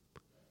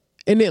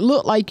 And it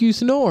looked like you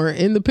snore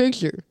in the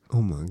picture.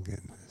 Oh my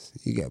goodness.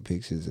 You got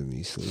pictures of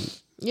me sleep?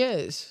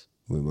 Yes.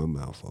 With my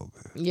mouth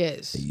open?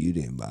 Yes. And you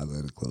didn't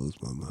bother to close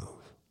my mouth?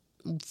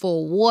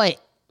 For what?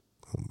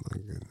 Oh my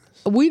goodness.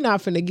 We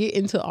not finna get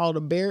into all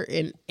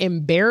the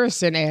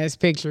embarrassing ass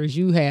pictures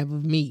you have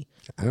of me.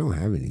 I don't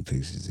have any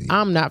pictures of you.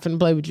 I'm not finna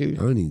play with you.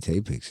 I don't even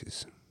take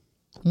pictures.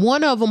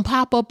 One of them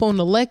pop up on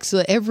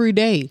Alexa every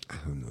day. I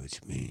don't know what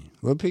you mean.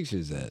 What picture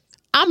is that?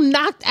 I'm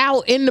knocked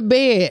out in the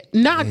bed.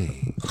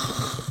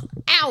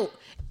 Out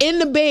in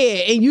the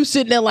bed, and you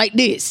sitting there like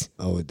this.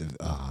 Oh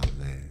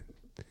man.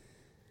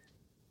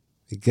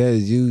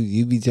 Because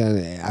you be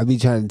I be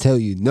trying to tell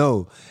you,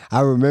 no,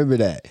 I remember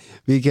that.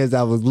 Because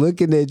I was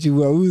looking at you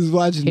while we was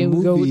watching the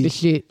movie. Here we go with the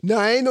shit.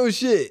 No, ain't no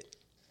shit.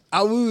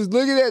 we was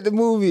looking at the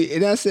movie,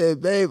 and I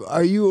said, babe,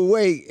 are you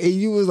awake? And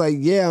you was like,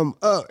 yeah, I'm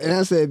up. And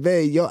I said,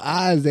 babe, your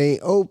eyes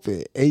ain't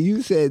open. And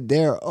you said,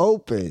 they're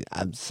open.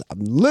 I'm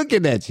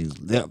looking at you.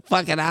 Their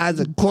fucking eyes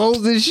are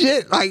closed and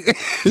shit. Like,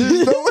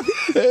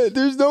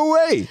 there's no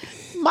way.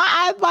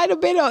 My eyes might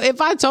have been open. If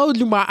I told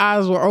you my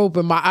eyes were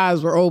open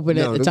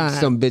at the time.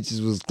 Some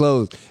bitches was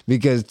closed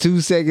because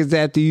 2 seconds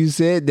after you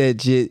said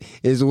that shit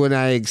is when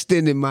I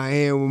extended my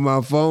hand with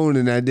my phone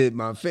and I did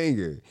my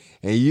finger.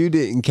 And you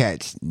didn't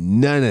catch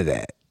none of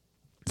that.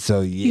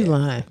 So, yeah. You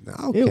lying.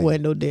 Okay. It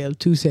wasn't no damn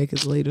 2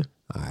 seconds later.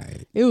 All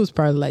right. It was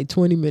probably like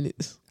 20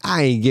 minutes.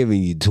 I ain't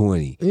giving you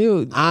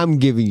 20. I'm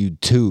giving you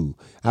 2.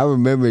 I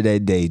remember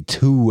that day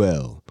too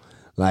well.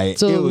 Like,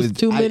 so it was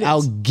 2 minutes?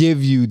 I'll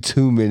give you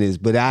 2 minutes,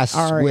 but I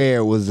swear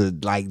it was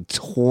like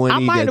 20 I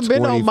might have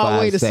been on my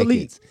way to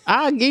sleep.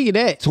 I'll give you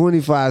that.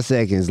 25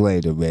 seconds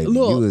later, baby.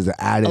 Look, you was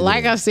out of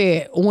like there. I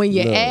said, when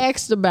you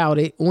asked about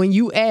it, when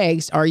you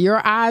asked, are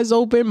your eyes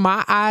open?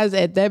 My eyes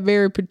at that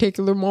very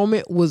particular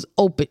moment was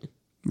open.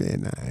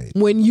 Man,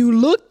 when you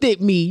looked at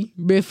me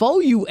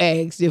before you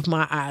asked if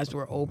my eyes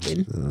were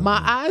open,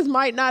 my eyes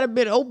might not have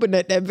been open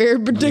at that very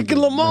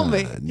particular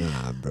moment.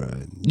 Nah, bro.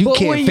 You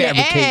can't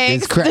fabricate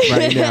this crap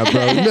right now,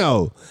 bro.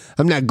 No,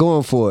 I'm not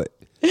going for it.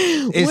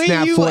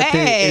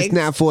 It's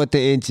not 4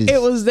 inches.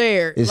 It was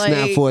there. It's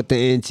not 4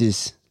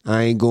 inches.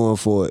 I ain't going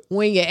for it.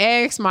 When you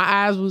asked, my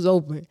eyes was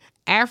open.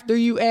 After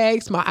you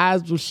asked, my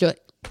eyes was shut.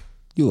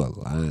 You a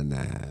lying to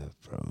have,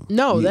 bro.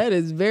 No, that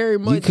is very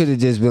much. You could have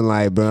just been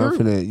like, bro,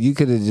 you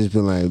could have just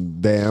been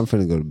like, babe, I'm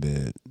finna go to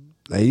bed.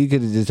 Like, you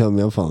could have just told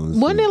me I'm falling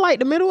asleep. Wasn't it like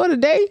the middle of the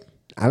day?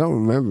 I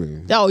don't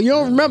remember. Oh, you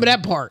don't remember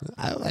that part?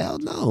 Hell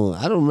no.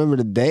 I don't remember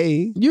the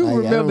day. You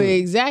remember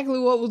exactly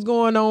what was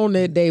going on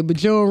that day,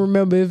 but you don't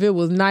remember if it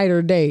was night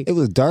or day. It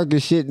was dark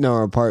as shit in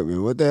our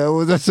apartment. What the hell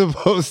was I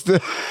supposed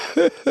to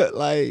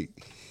like?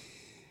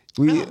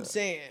 I'm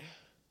saying.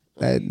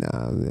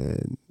 Nah,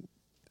 man.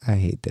 I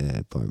hate that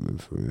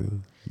apartment for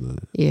real.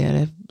 But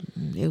yeah,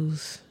 it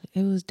was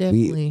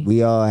definitely.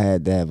 We all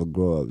had to have a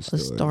grow up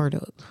story. A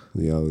startup.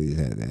 We always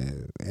had to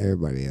have.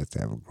 Everybody has to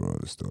have a grow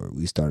up story.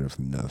 We started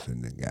from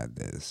nothing and got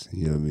this.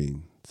 You know what I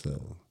mean?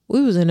 So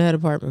we was in that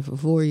apartment for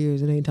 4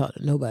 years and ain't talked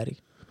to nobody.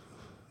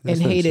 That's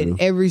and hated true.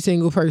 Every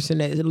single person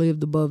that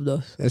lived above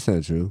us. That's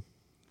not true.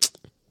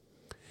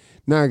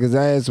 Nah, because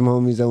I had some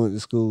homies I went to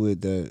school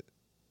with that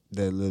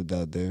lived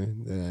out there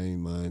that I ain't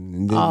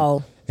mind.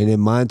 And then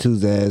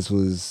Montu's ass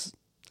was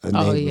a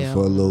neighbor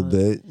for a little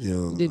bit. You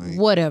know, like,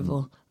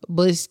 whatever.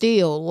 But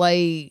still,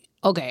 like,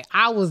 okay,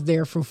 I was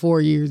there for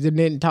 4 years and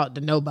didn't talk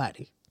to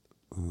nobody.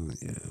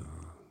 Yeah.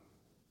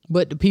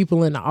 But the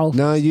people in the office.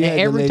 No, you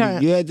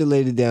had the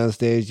lady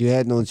downstairs. You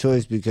had no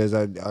choice because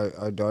our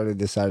daughter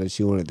decided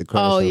she wanted to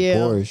crash her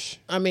Porsche.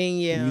 I mean,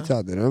 yeah. You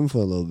talked to them for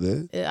a little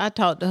bit. I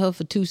talked to her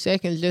for 2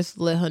 seconds just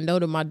to let her know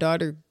that my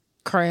daughter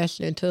crashed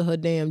into her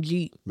damn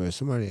Jeep. Man,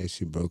 somebody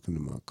actually broke into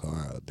my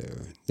car out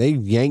there. They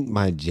yanked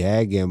my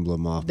Jag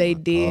emblem off my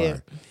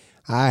car.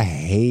 I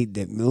hate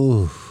that.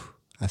 Oof.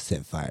 I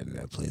set fire to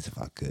that place if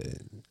I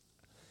could.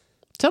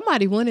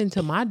 Somebody went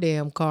into my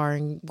damn car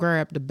and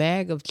grabbed a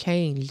bag of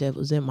change that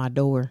was in my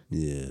door.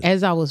 Yeah.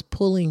 As I was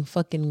pulling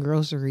fucking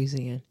groceries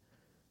in.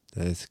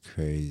 That's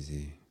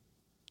crazy.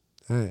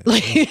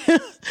 Like,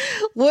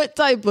 what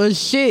type of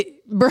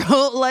shit,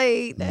 bro?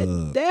 Like,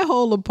 that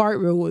whole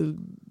apartment was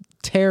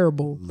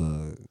terrible.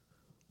 Look,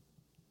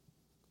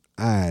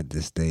 I had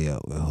to stay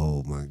up and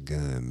hold my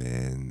gun,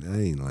 man.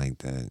 I ain't like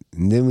that.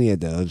 And then we had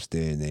the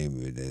upstairs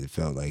neighbor that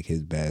felt like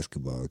his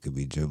basketball could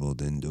be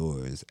dribbled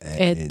indoors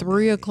at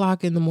 3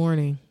 o'clock in the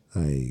morning.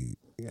 Like,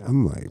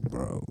 I'm like,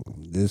 bro,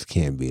 this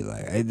can't be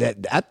like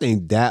that. I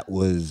think that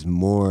was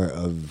more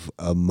of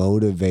a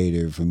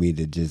motivator for me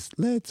to just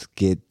let's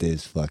get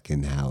this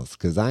fucking house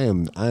because I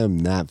am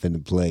not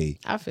finna play.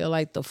 I feel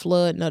like the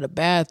flooding of the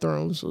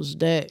bathrooms was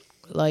that.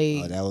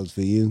 Like, oh, that was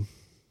for you?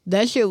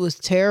 That shit was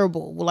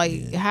terrible.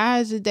 Like, how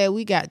is it that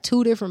we got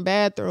 2 different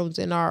bathrooms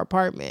in our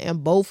apartment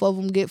and both of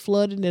them get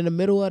flooded in the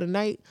middle of the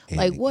night?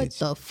 Like, what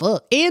the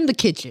fuck? In the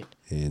kitchen.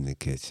 In the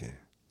kitchen.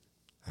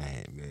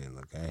 I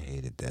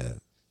hated that.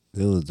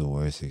 It was the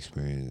worst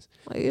experience.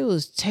 Like, it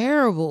was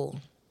terrible.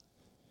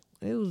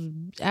 It was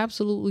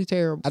absolutely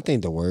terrible. I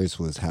think the worst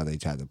was how they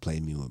tried to play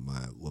me with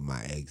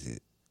my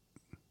exit.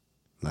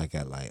 They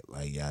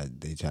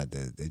tried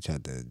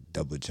to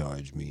double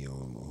charge me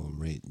on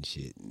rent and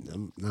shit.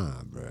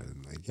 Nah, bro.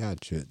 Like, y'all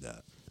tripped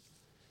up.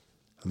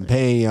 I'm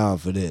paying y'all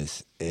for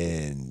this,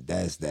 and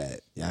that's that.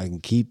 Y'all can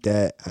keep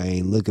that. I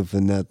ain't looking for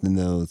nothing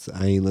else.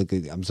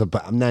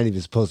 I'm not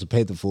even supposed to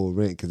pay the full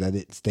rent because I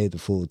didn't stay the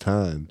full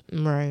time.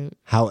 Right.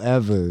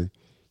 However,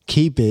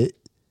 keep it.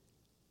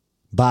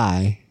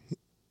 Bye.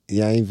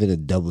 Y'all ain't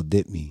finna double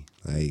dip me.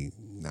 Like,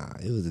 nah,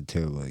 it was a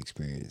terrible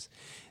experience.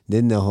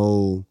 Then the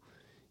whole,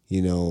 I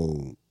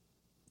don't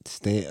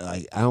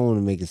want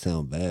to make it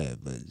sound bad,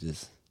 but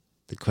just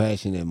the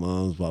crashing at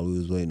mom's while we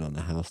was waiting on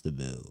the house to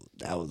build,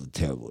 that was a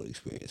terrible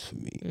experience for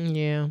me.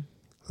 Yeah.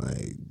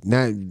 Like,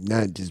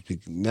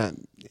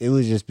 it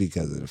was just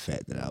because of the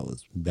fact that I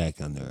was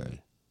back under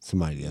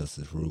somebody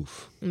else's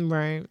roof.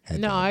 Right.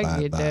 No, I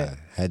get that.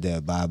 Had to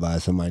abide by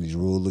somebody's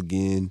rule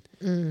again.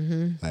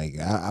 Mm-hmm. Like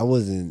I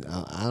wasn't.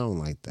 I don't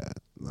like that.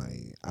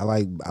 Like I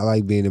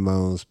like being in my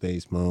own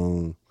space, my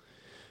own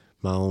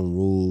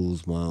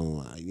rules, my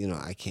own.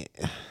 I can't.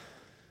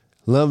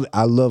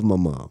 I love my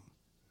mom.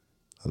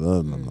 I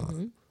love my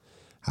mom.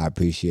 I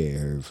appreciate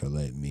her for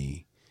letting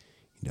me,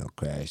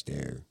 crash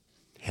there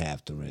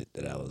half the rent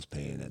that I was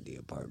paying at the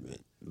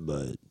apartment.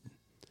 But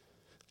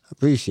I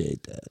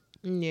appreciate that.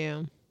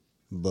 Yeah.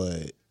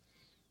 But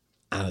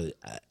I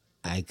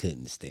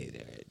couldn't stay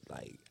there.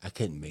 Like I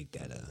couldn't make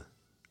that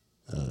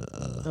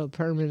a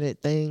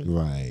permanent thing.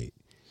 Right.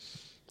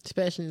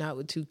 Especially not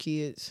with 2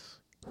 kids.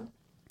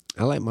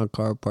 I like my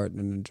car parked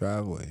in the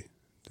driveway.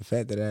 The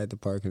fact that I had to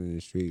park it in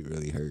the street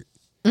really hurt.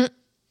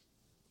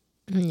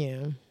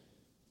 Yeah.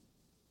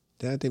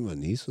 Did I think my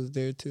niece was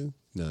there too?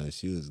 No,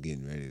 she was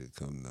getting ready to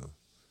come though.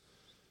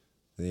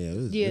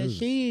 Yeah,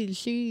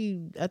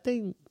 she I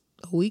think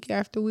a week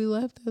after we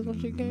left, that's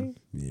when she came.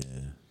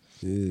 Yeah.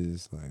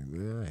 It's like,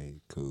 man, all right,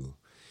 cool.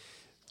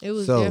 It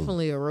was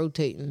definitely a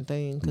rotating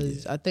thing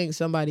because I think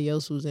somebody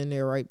else was in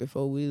there right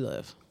before we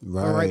left.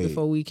 Right. Or right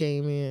before we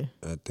came in.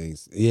 I think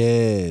so.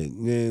 Yeah.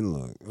 Man,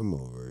 look, I'm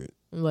over it.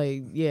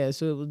 Like, yeah,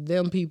 so it was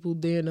them people,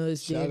 then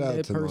us, then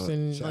that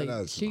person. Shout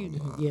out to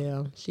my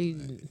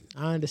mom.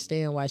 I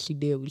understand why she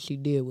did what she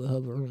did with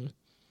her room.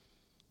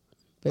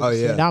 But she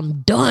said,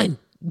 I'm done.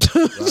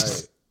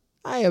 Right.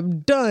 I am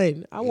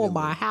done. I want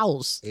my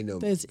house.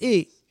 That's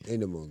it.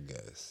 Ain't no more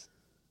guests.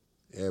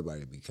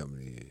 Everybody be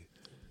coming in.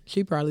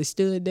 She probably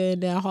stood there in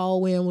that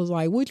hallway and was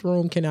like, which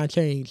room can I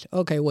change?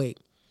 Okay, wait.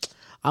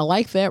 I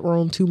like that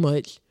room too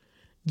much.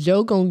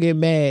 Joe gonna get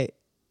mad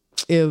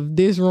if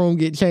this room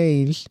get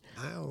changed.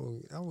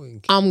 I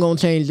wouldn't care. I'm gonna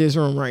change this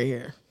room right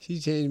here. She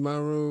changed my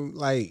room.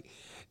 Like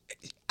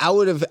I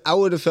would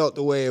have felt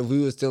the way if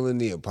we were still in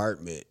the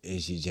apartment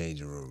and she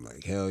changed the room.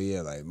 Like, hell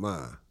yeah, like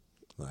Ma.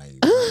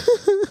 Like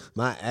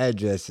my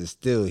address is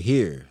still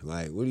here.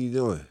 Like, what are you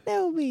doing?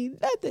 That would be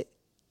nothing.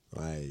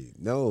 Like,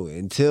 no,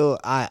 until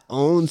I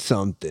own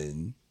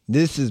something,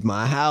 this is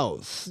my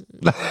house.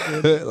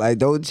 Like,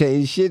 don't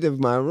change shit of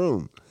my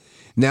room.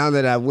 Now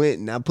that I went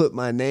and I put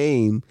my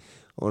name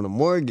on a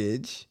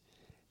mortgage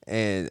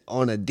and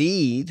on a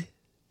deed,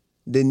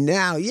 then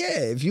now, yeah,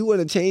 if you want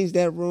to change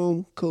that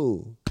room,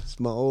 cool. It's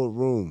my old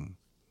room.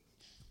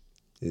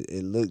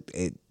 It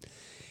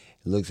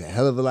looks a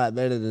hell of a lot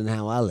better than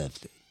how I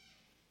left it.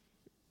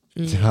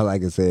 That's all I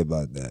can say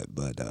about that.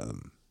 But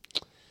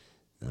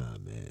nah,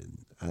 man.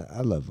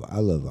 I love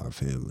our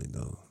family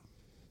though.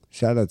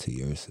 Shout out to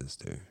your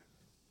sister.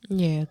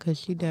 Yeah, because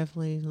she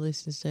definitely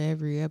listens to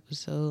every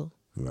episode.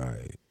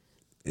 Right.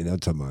 And I'm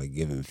talking about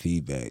giving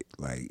feedback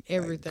like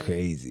everything. Like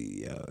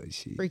crazy, yo.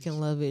 She freaking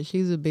love it.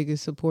 She's the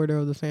biggest supporter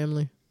of the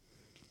family.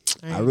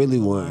 I really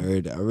want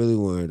her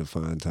to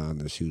find time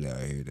to shoot out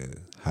here to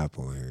hop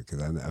on her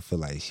because I feel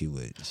like she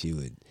would.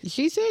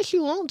 She said she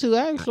want to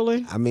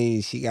actually. I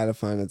mean, she got to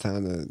find the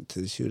time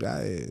to shoot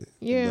out here.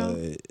 Yeah.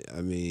 But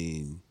I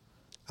mean,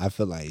 I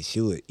feel like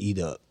she would eat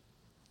up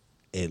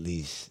at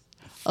least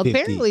 50.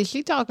 Apparently,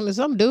 she talking to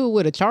some dude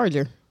with a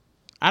charger.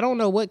 I don't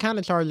know what kind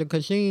of charger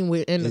because she ain't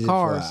in the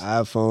cars. For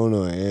an iPhone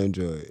or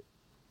Android?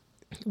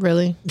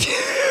 Really?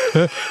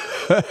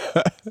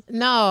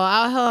 No,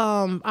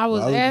 I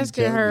was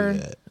asking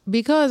her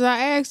because I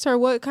asked her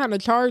what kind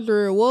of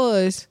charger it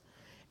was,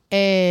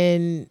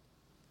 and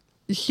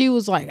she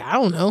was like, I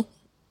don't know.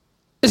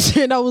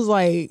 And I was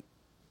like,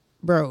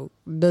 bro,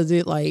 does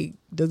it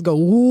go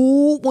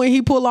whoop when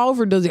he pull off,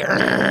 or does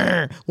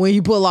it when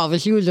he pull off?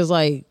 And she was just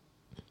like,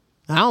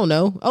 I don't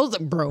know. I was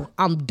like, bro,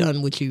 I'm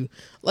done with you.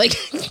 Like,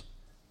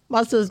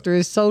 my sister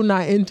is so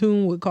not in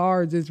tune with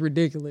cars, it's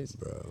ridiculous.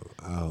 Bro,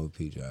 I hope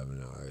he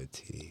driving an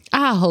RT.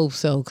 I hope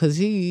so, because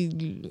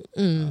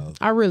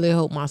I really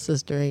hope my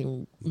sister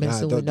ain't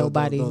messing with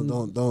nobody.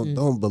 Don't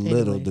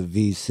belittle the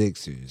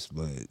V6ers,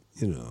 but,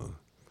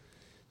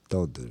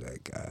 don't do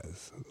that,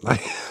 guys.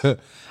 Like,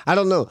 I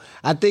don't know.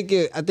 I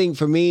think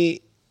for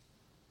me,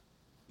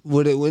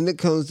 when it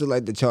comes to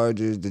like the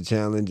Chargers, the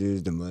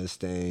Challengers, the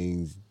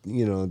Mustangs,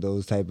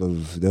 those type of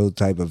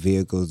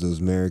vehicles, those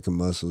American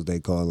muscles they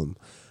call them,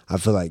 I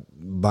feel like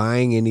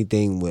buying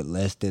anything with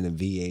less than a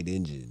V8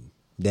 engine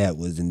that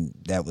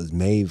was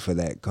made for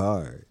that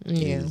car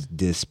is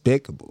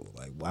despicable.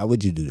 Like, why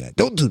would you do that?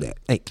 Don't do that.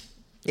 Hey,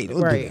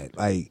 don't do that.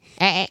 Like,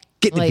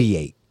 get the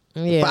V8.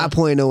 Yeah.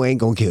 5.0 ain't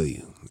gonna kill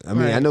you. I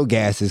mean, I know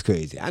gas is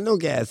crazy. I know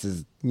gas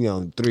is,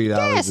 $3.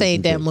 Gas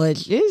ain't that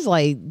much. It's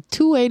like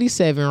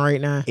 $2.87 right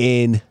now.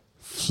 In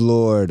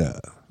Florida.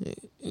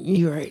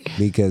 You're right.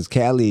 Because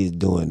Cali is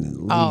doing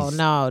at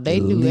least, they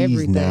do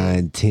everything.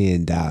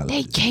 $9, $10.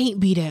 They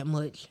can't be that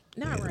much.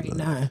 Not right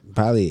now.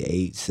 Probably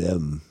 8,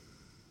 7.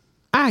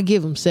 I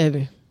give them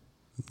 7.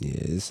 Yeah,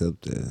 it's up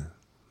there.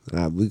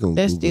 That's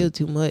Google still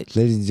too much.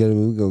 Ladies and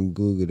gentlemen, we're going to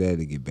Google that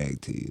and get back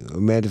to you. As a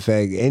matter of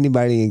fact,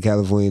 anybody in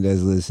California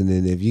that's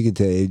listening, if you can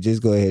tell,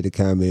 just go ahead and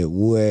comment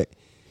what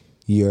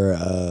your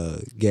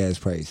gas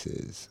price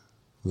is.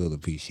 We'll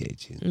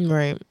appreciate you.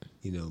 Right.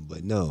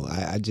 But no,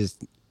 I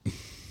just...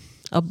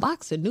 A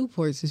box of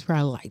Newports is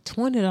probably like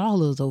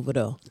 $20 over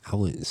there. I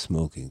wouldn't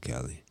smoke in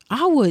Cali.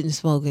 I wouldn't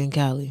smoke in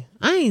Cali.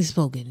 I ain't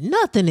smoking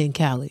nothing in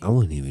Cali. I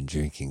wouldn't even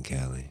drink in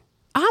Cali.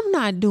 I'm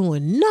not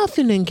doing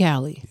nothing in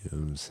Cali. You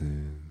know what I'm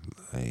saying?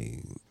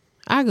 Like,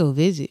 I go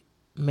visit,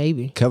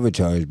 maybe. cover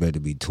charge better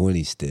be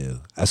 20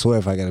 still. I swear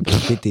if I gotta pay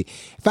 50,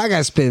 if I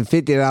gotta spend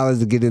 $50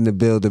 to get in the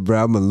building,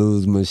 bro, I'm gonna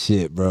lose my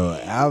shit, bro.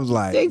 I was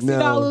like, $60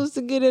 no.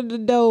 to get in the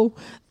door,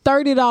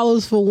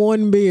 $30 for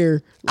one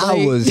beer.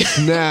 I was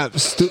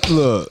snapped.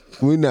 Look,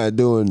 we're not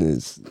doing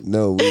this.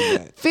 No, we're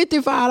not.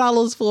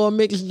 $55 for a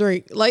mixed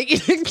drink.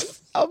 Like,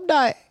 I'm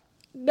not.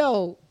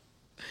 No.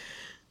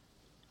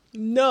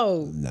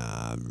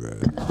 Nah, bro.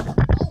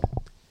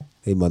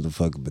 They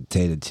motherfucking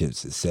potato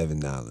chips at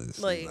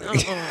 $7.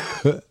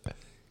 Like,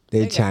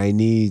 They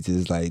Chinese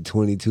is like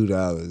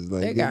 $22.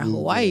 Like, they got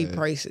Hawaii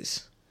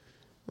prices.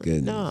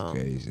 Goodness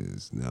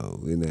gracious. No,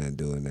 we're not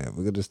doing that.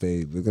 We're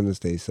gonna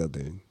stay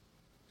Southern.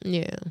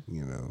 Yeah.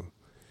 You know.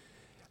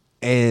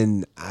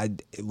 And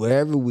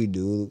wherever we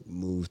do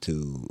move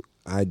to,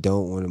 I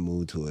don't want to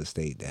move to a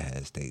state that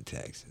has state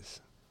taxes.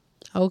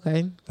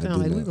 Okay.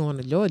 Sound like we're going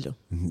to Georgia.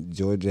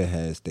 Georgia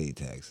has state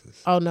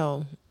taxes. Oh,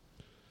 no.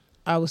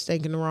 I was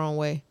thinking the wrong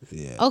way.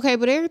 Yeah. Okay,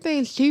 but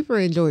everything's cheaper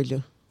in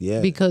Georgia.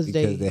 Yeah. Because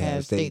they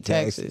have state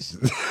taxes.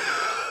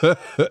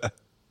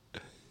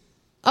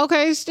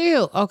 Okay,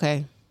 still.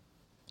 Okay.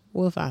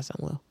 We'll find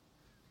somewhere.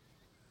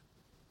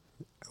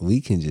 We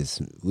can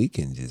just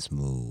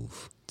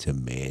move to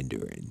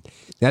Mandarin.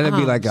 That'll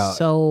be like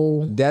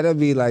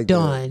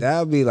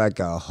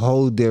a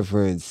whole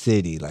different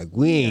city. Like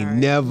we ain't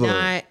never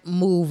not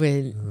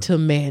moving to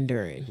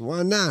Mandarin.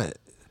 Why not?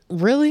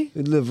 Really?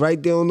 We live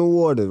right there on the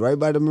water, right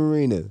by the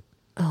marina.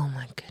 Oh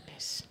my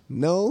goodness.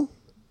 No?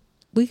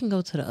 We can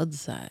go to the other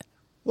side.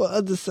 What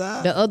other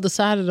side? The other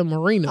side of the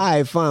marina. All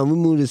right, fine. We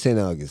move to St.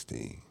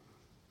 Augustine.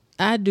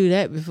 I'd do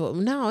that before.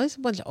 No, it's a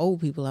bunch of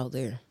old people out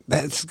there.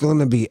 That's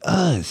gonna be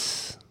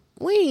us.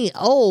 We ain't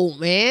old,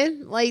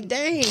 man. Like,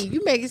 dang,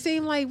 you make it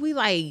seem like we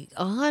like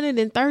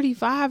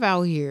 135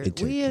 out here.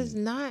 We is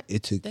not.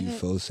 It took you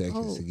 4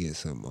 seconds to get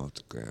something off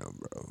the ground,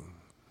 bro.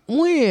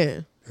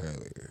 When?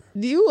 Earlier.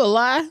 You a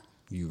lie?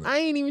 You right. I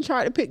ain't even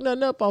tried to pick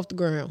nothing up off the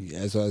ground. Yeah,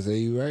 that's why I say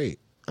you right.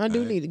 I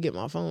do need to get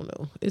my phone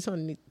though. It's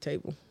underneath the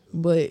table,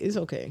 but it's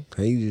okay.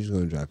 How you just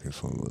gonna drop your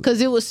phone?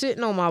 Because it was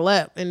sitting on my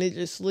lap and it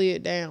just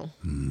slid down.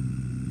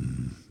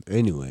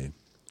 Anyway,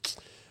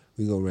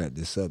 we gonna wrap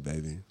this up,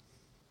 baby,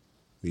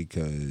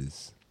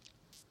 because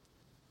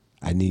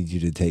I need you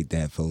to take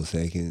that 4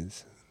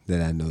 seconds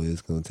that I know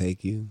it's gonna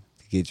take you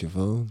to get your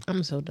phone.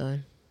 I'm so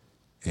done.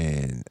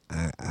 And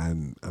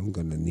I'm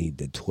gonna need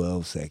the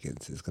 12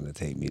 seconds it's gonna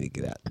take me to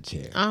get out the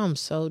chair. I'm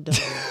so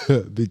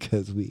done.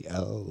 Because we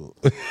old.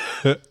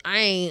 I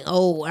ain't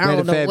old. I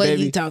don't know what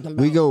you talking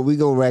about. We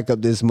gonna rack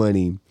up this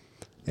money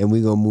and we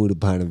gonna move to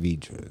Ponte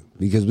Vedra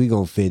because we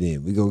gonna fit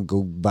in. We gonna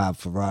go buy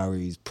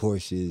Ferraris,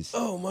 Porsches.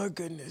 Oh my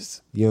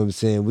goodness. You know what I'm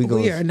saying? We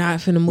are not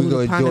finna move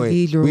to Ponte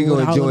Vedra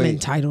with all them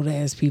entitled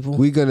ass people.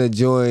 We're gonna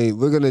join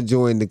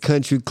the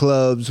country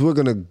clubs. We're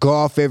gonna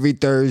golf every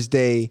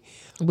Thursday.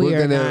 We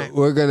are not.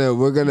 We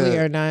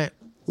are not.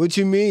 What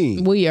you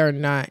mean? We are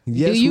not.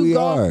 Yes, we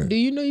are. Do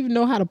you even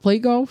know how to play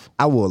golf?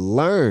 I will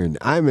learn.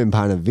 I'm in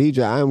Ponte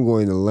Vedra. I'm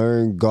going to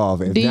learn golf.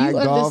 Do you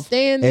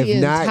understand the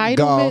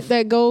entitlement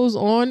that goes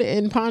on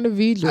in Ponte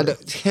Vedra?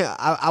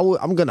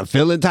 I'm going to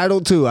feel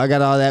entitled too. I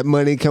got all that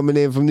money coming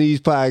in from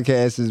these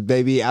podcasts,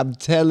 baby. I'm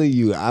telling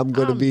you, I'm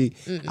going to be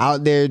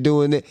out there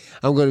doing it.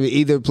 I'm going to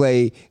either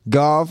play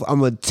golf,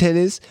 I'm a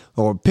tennis,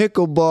 or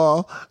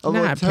pickleball. I'm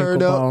going to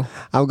turn up.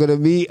 I'm going to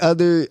meet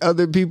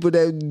other people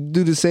that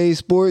do the same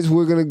sports.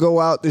 We're going to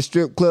go out to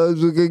strip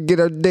clubs. We're going to get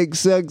our dick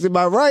sucked. Am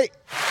I right?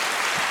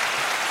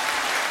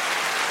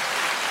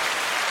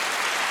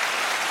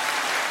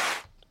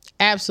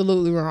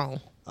 Absolutely wrong.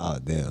 Oh,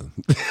 damn.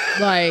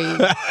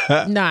 Like,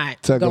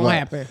 not gonna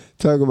happen.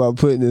 Talk about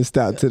putting a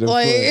stop to the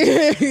fun.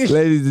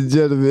 Ladies and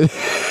gentlemen.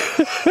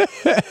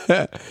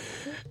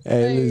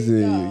 Hey,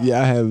 listen,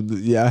 y'all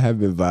have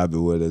been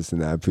vibing with us,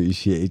 and I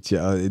appreciate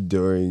y'all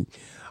enduring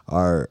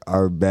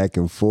our back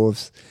and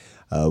forths.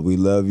 We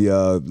love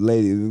y'all,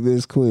 lady,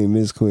 Miss Queen.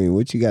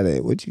 What you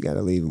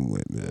gotta leave them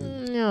with,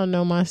 man? I don't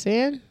know, my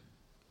son.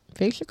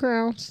 Fix your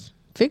crowns,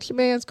 fix your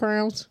man's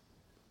crowns,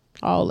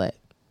 all that.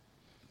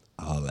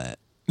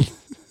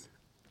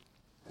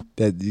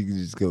 That you can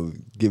just go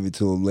give it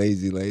to him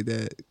lazy like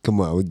that.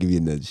 Come on, we'll give you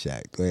another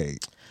shot. Go ahead,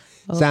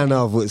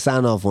 okay.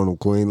 Sign off on them,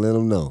 Queen. Let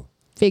them know.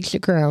 Fix your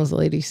crowns,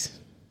 ladies.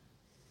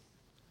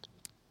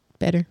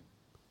 Better?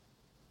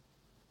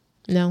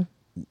 No.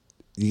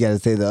 You got to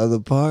say the other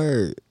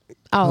part.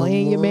 Oh,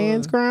 and your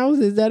man's crowns?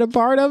 Is that a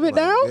part of it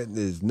now?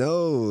 Goodness,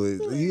 no.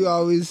 You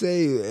always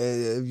say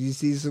if you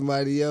see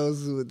somebody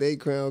else with their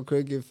crown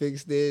crooked,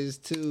 fix theirs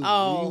too.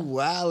 Oh, you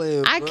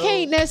wildin', I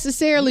can't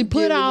necessarily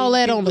put all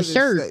that on the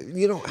shirt.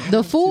 You don't have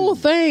the full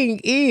thing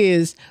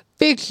is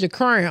fix your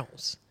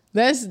crowns.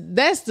 That's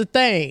the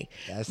thing.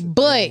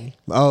 Okay.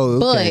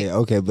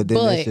 But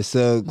then that's your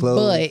sub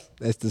clothes.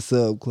 That's the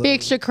sub clothes.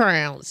 Fix your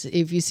crowns.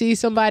 If you see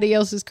somebody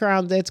else's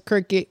crown that's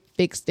crooked,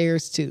 fix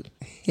theirs too.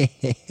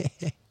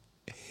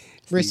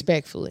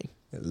 Respectfully.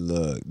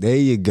 Look, there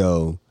you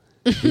go.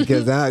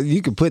 Because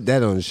you can put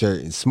that on a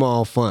shirt in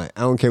small font.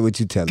 I don't care what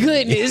you tell me.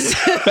 Goodness.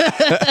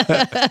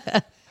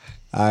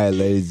 All right,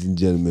 ladies and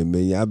gentlemen,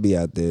 man, y'all be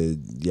out there.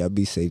 Y'all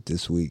be safe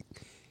this week.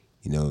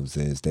 You know what I'm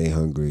saying? Stay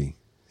hungry.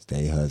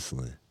 Stay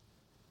hustling.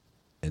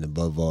 And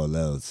above all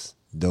else,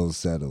 don't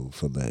settle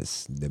for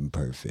less than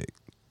perfect.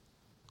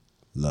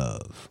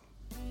 Love.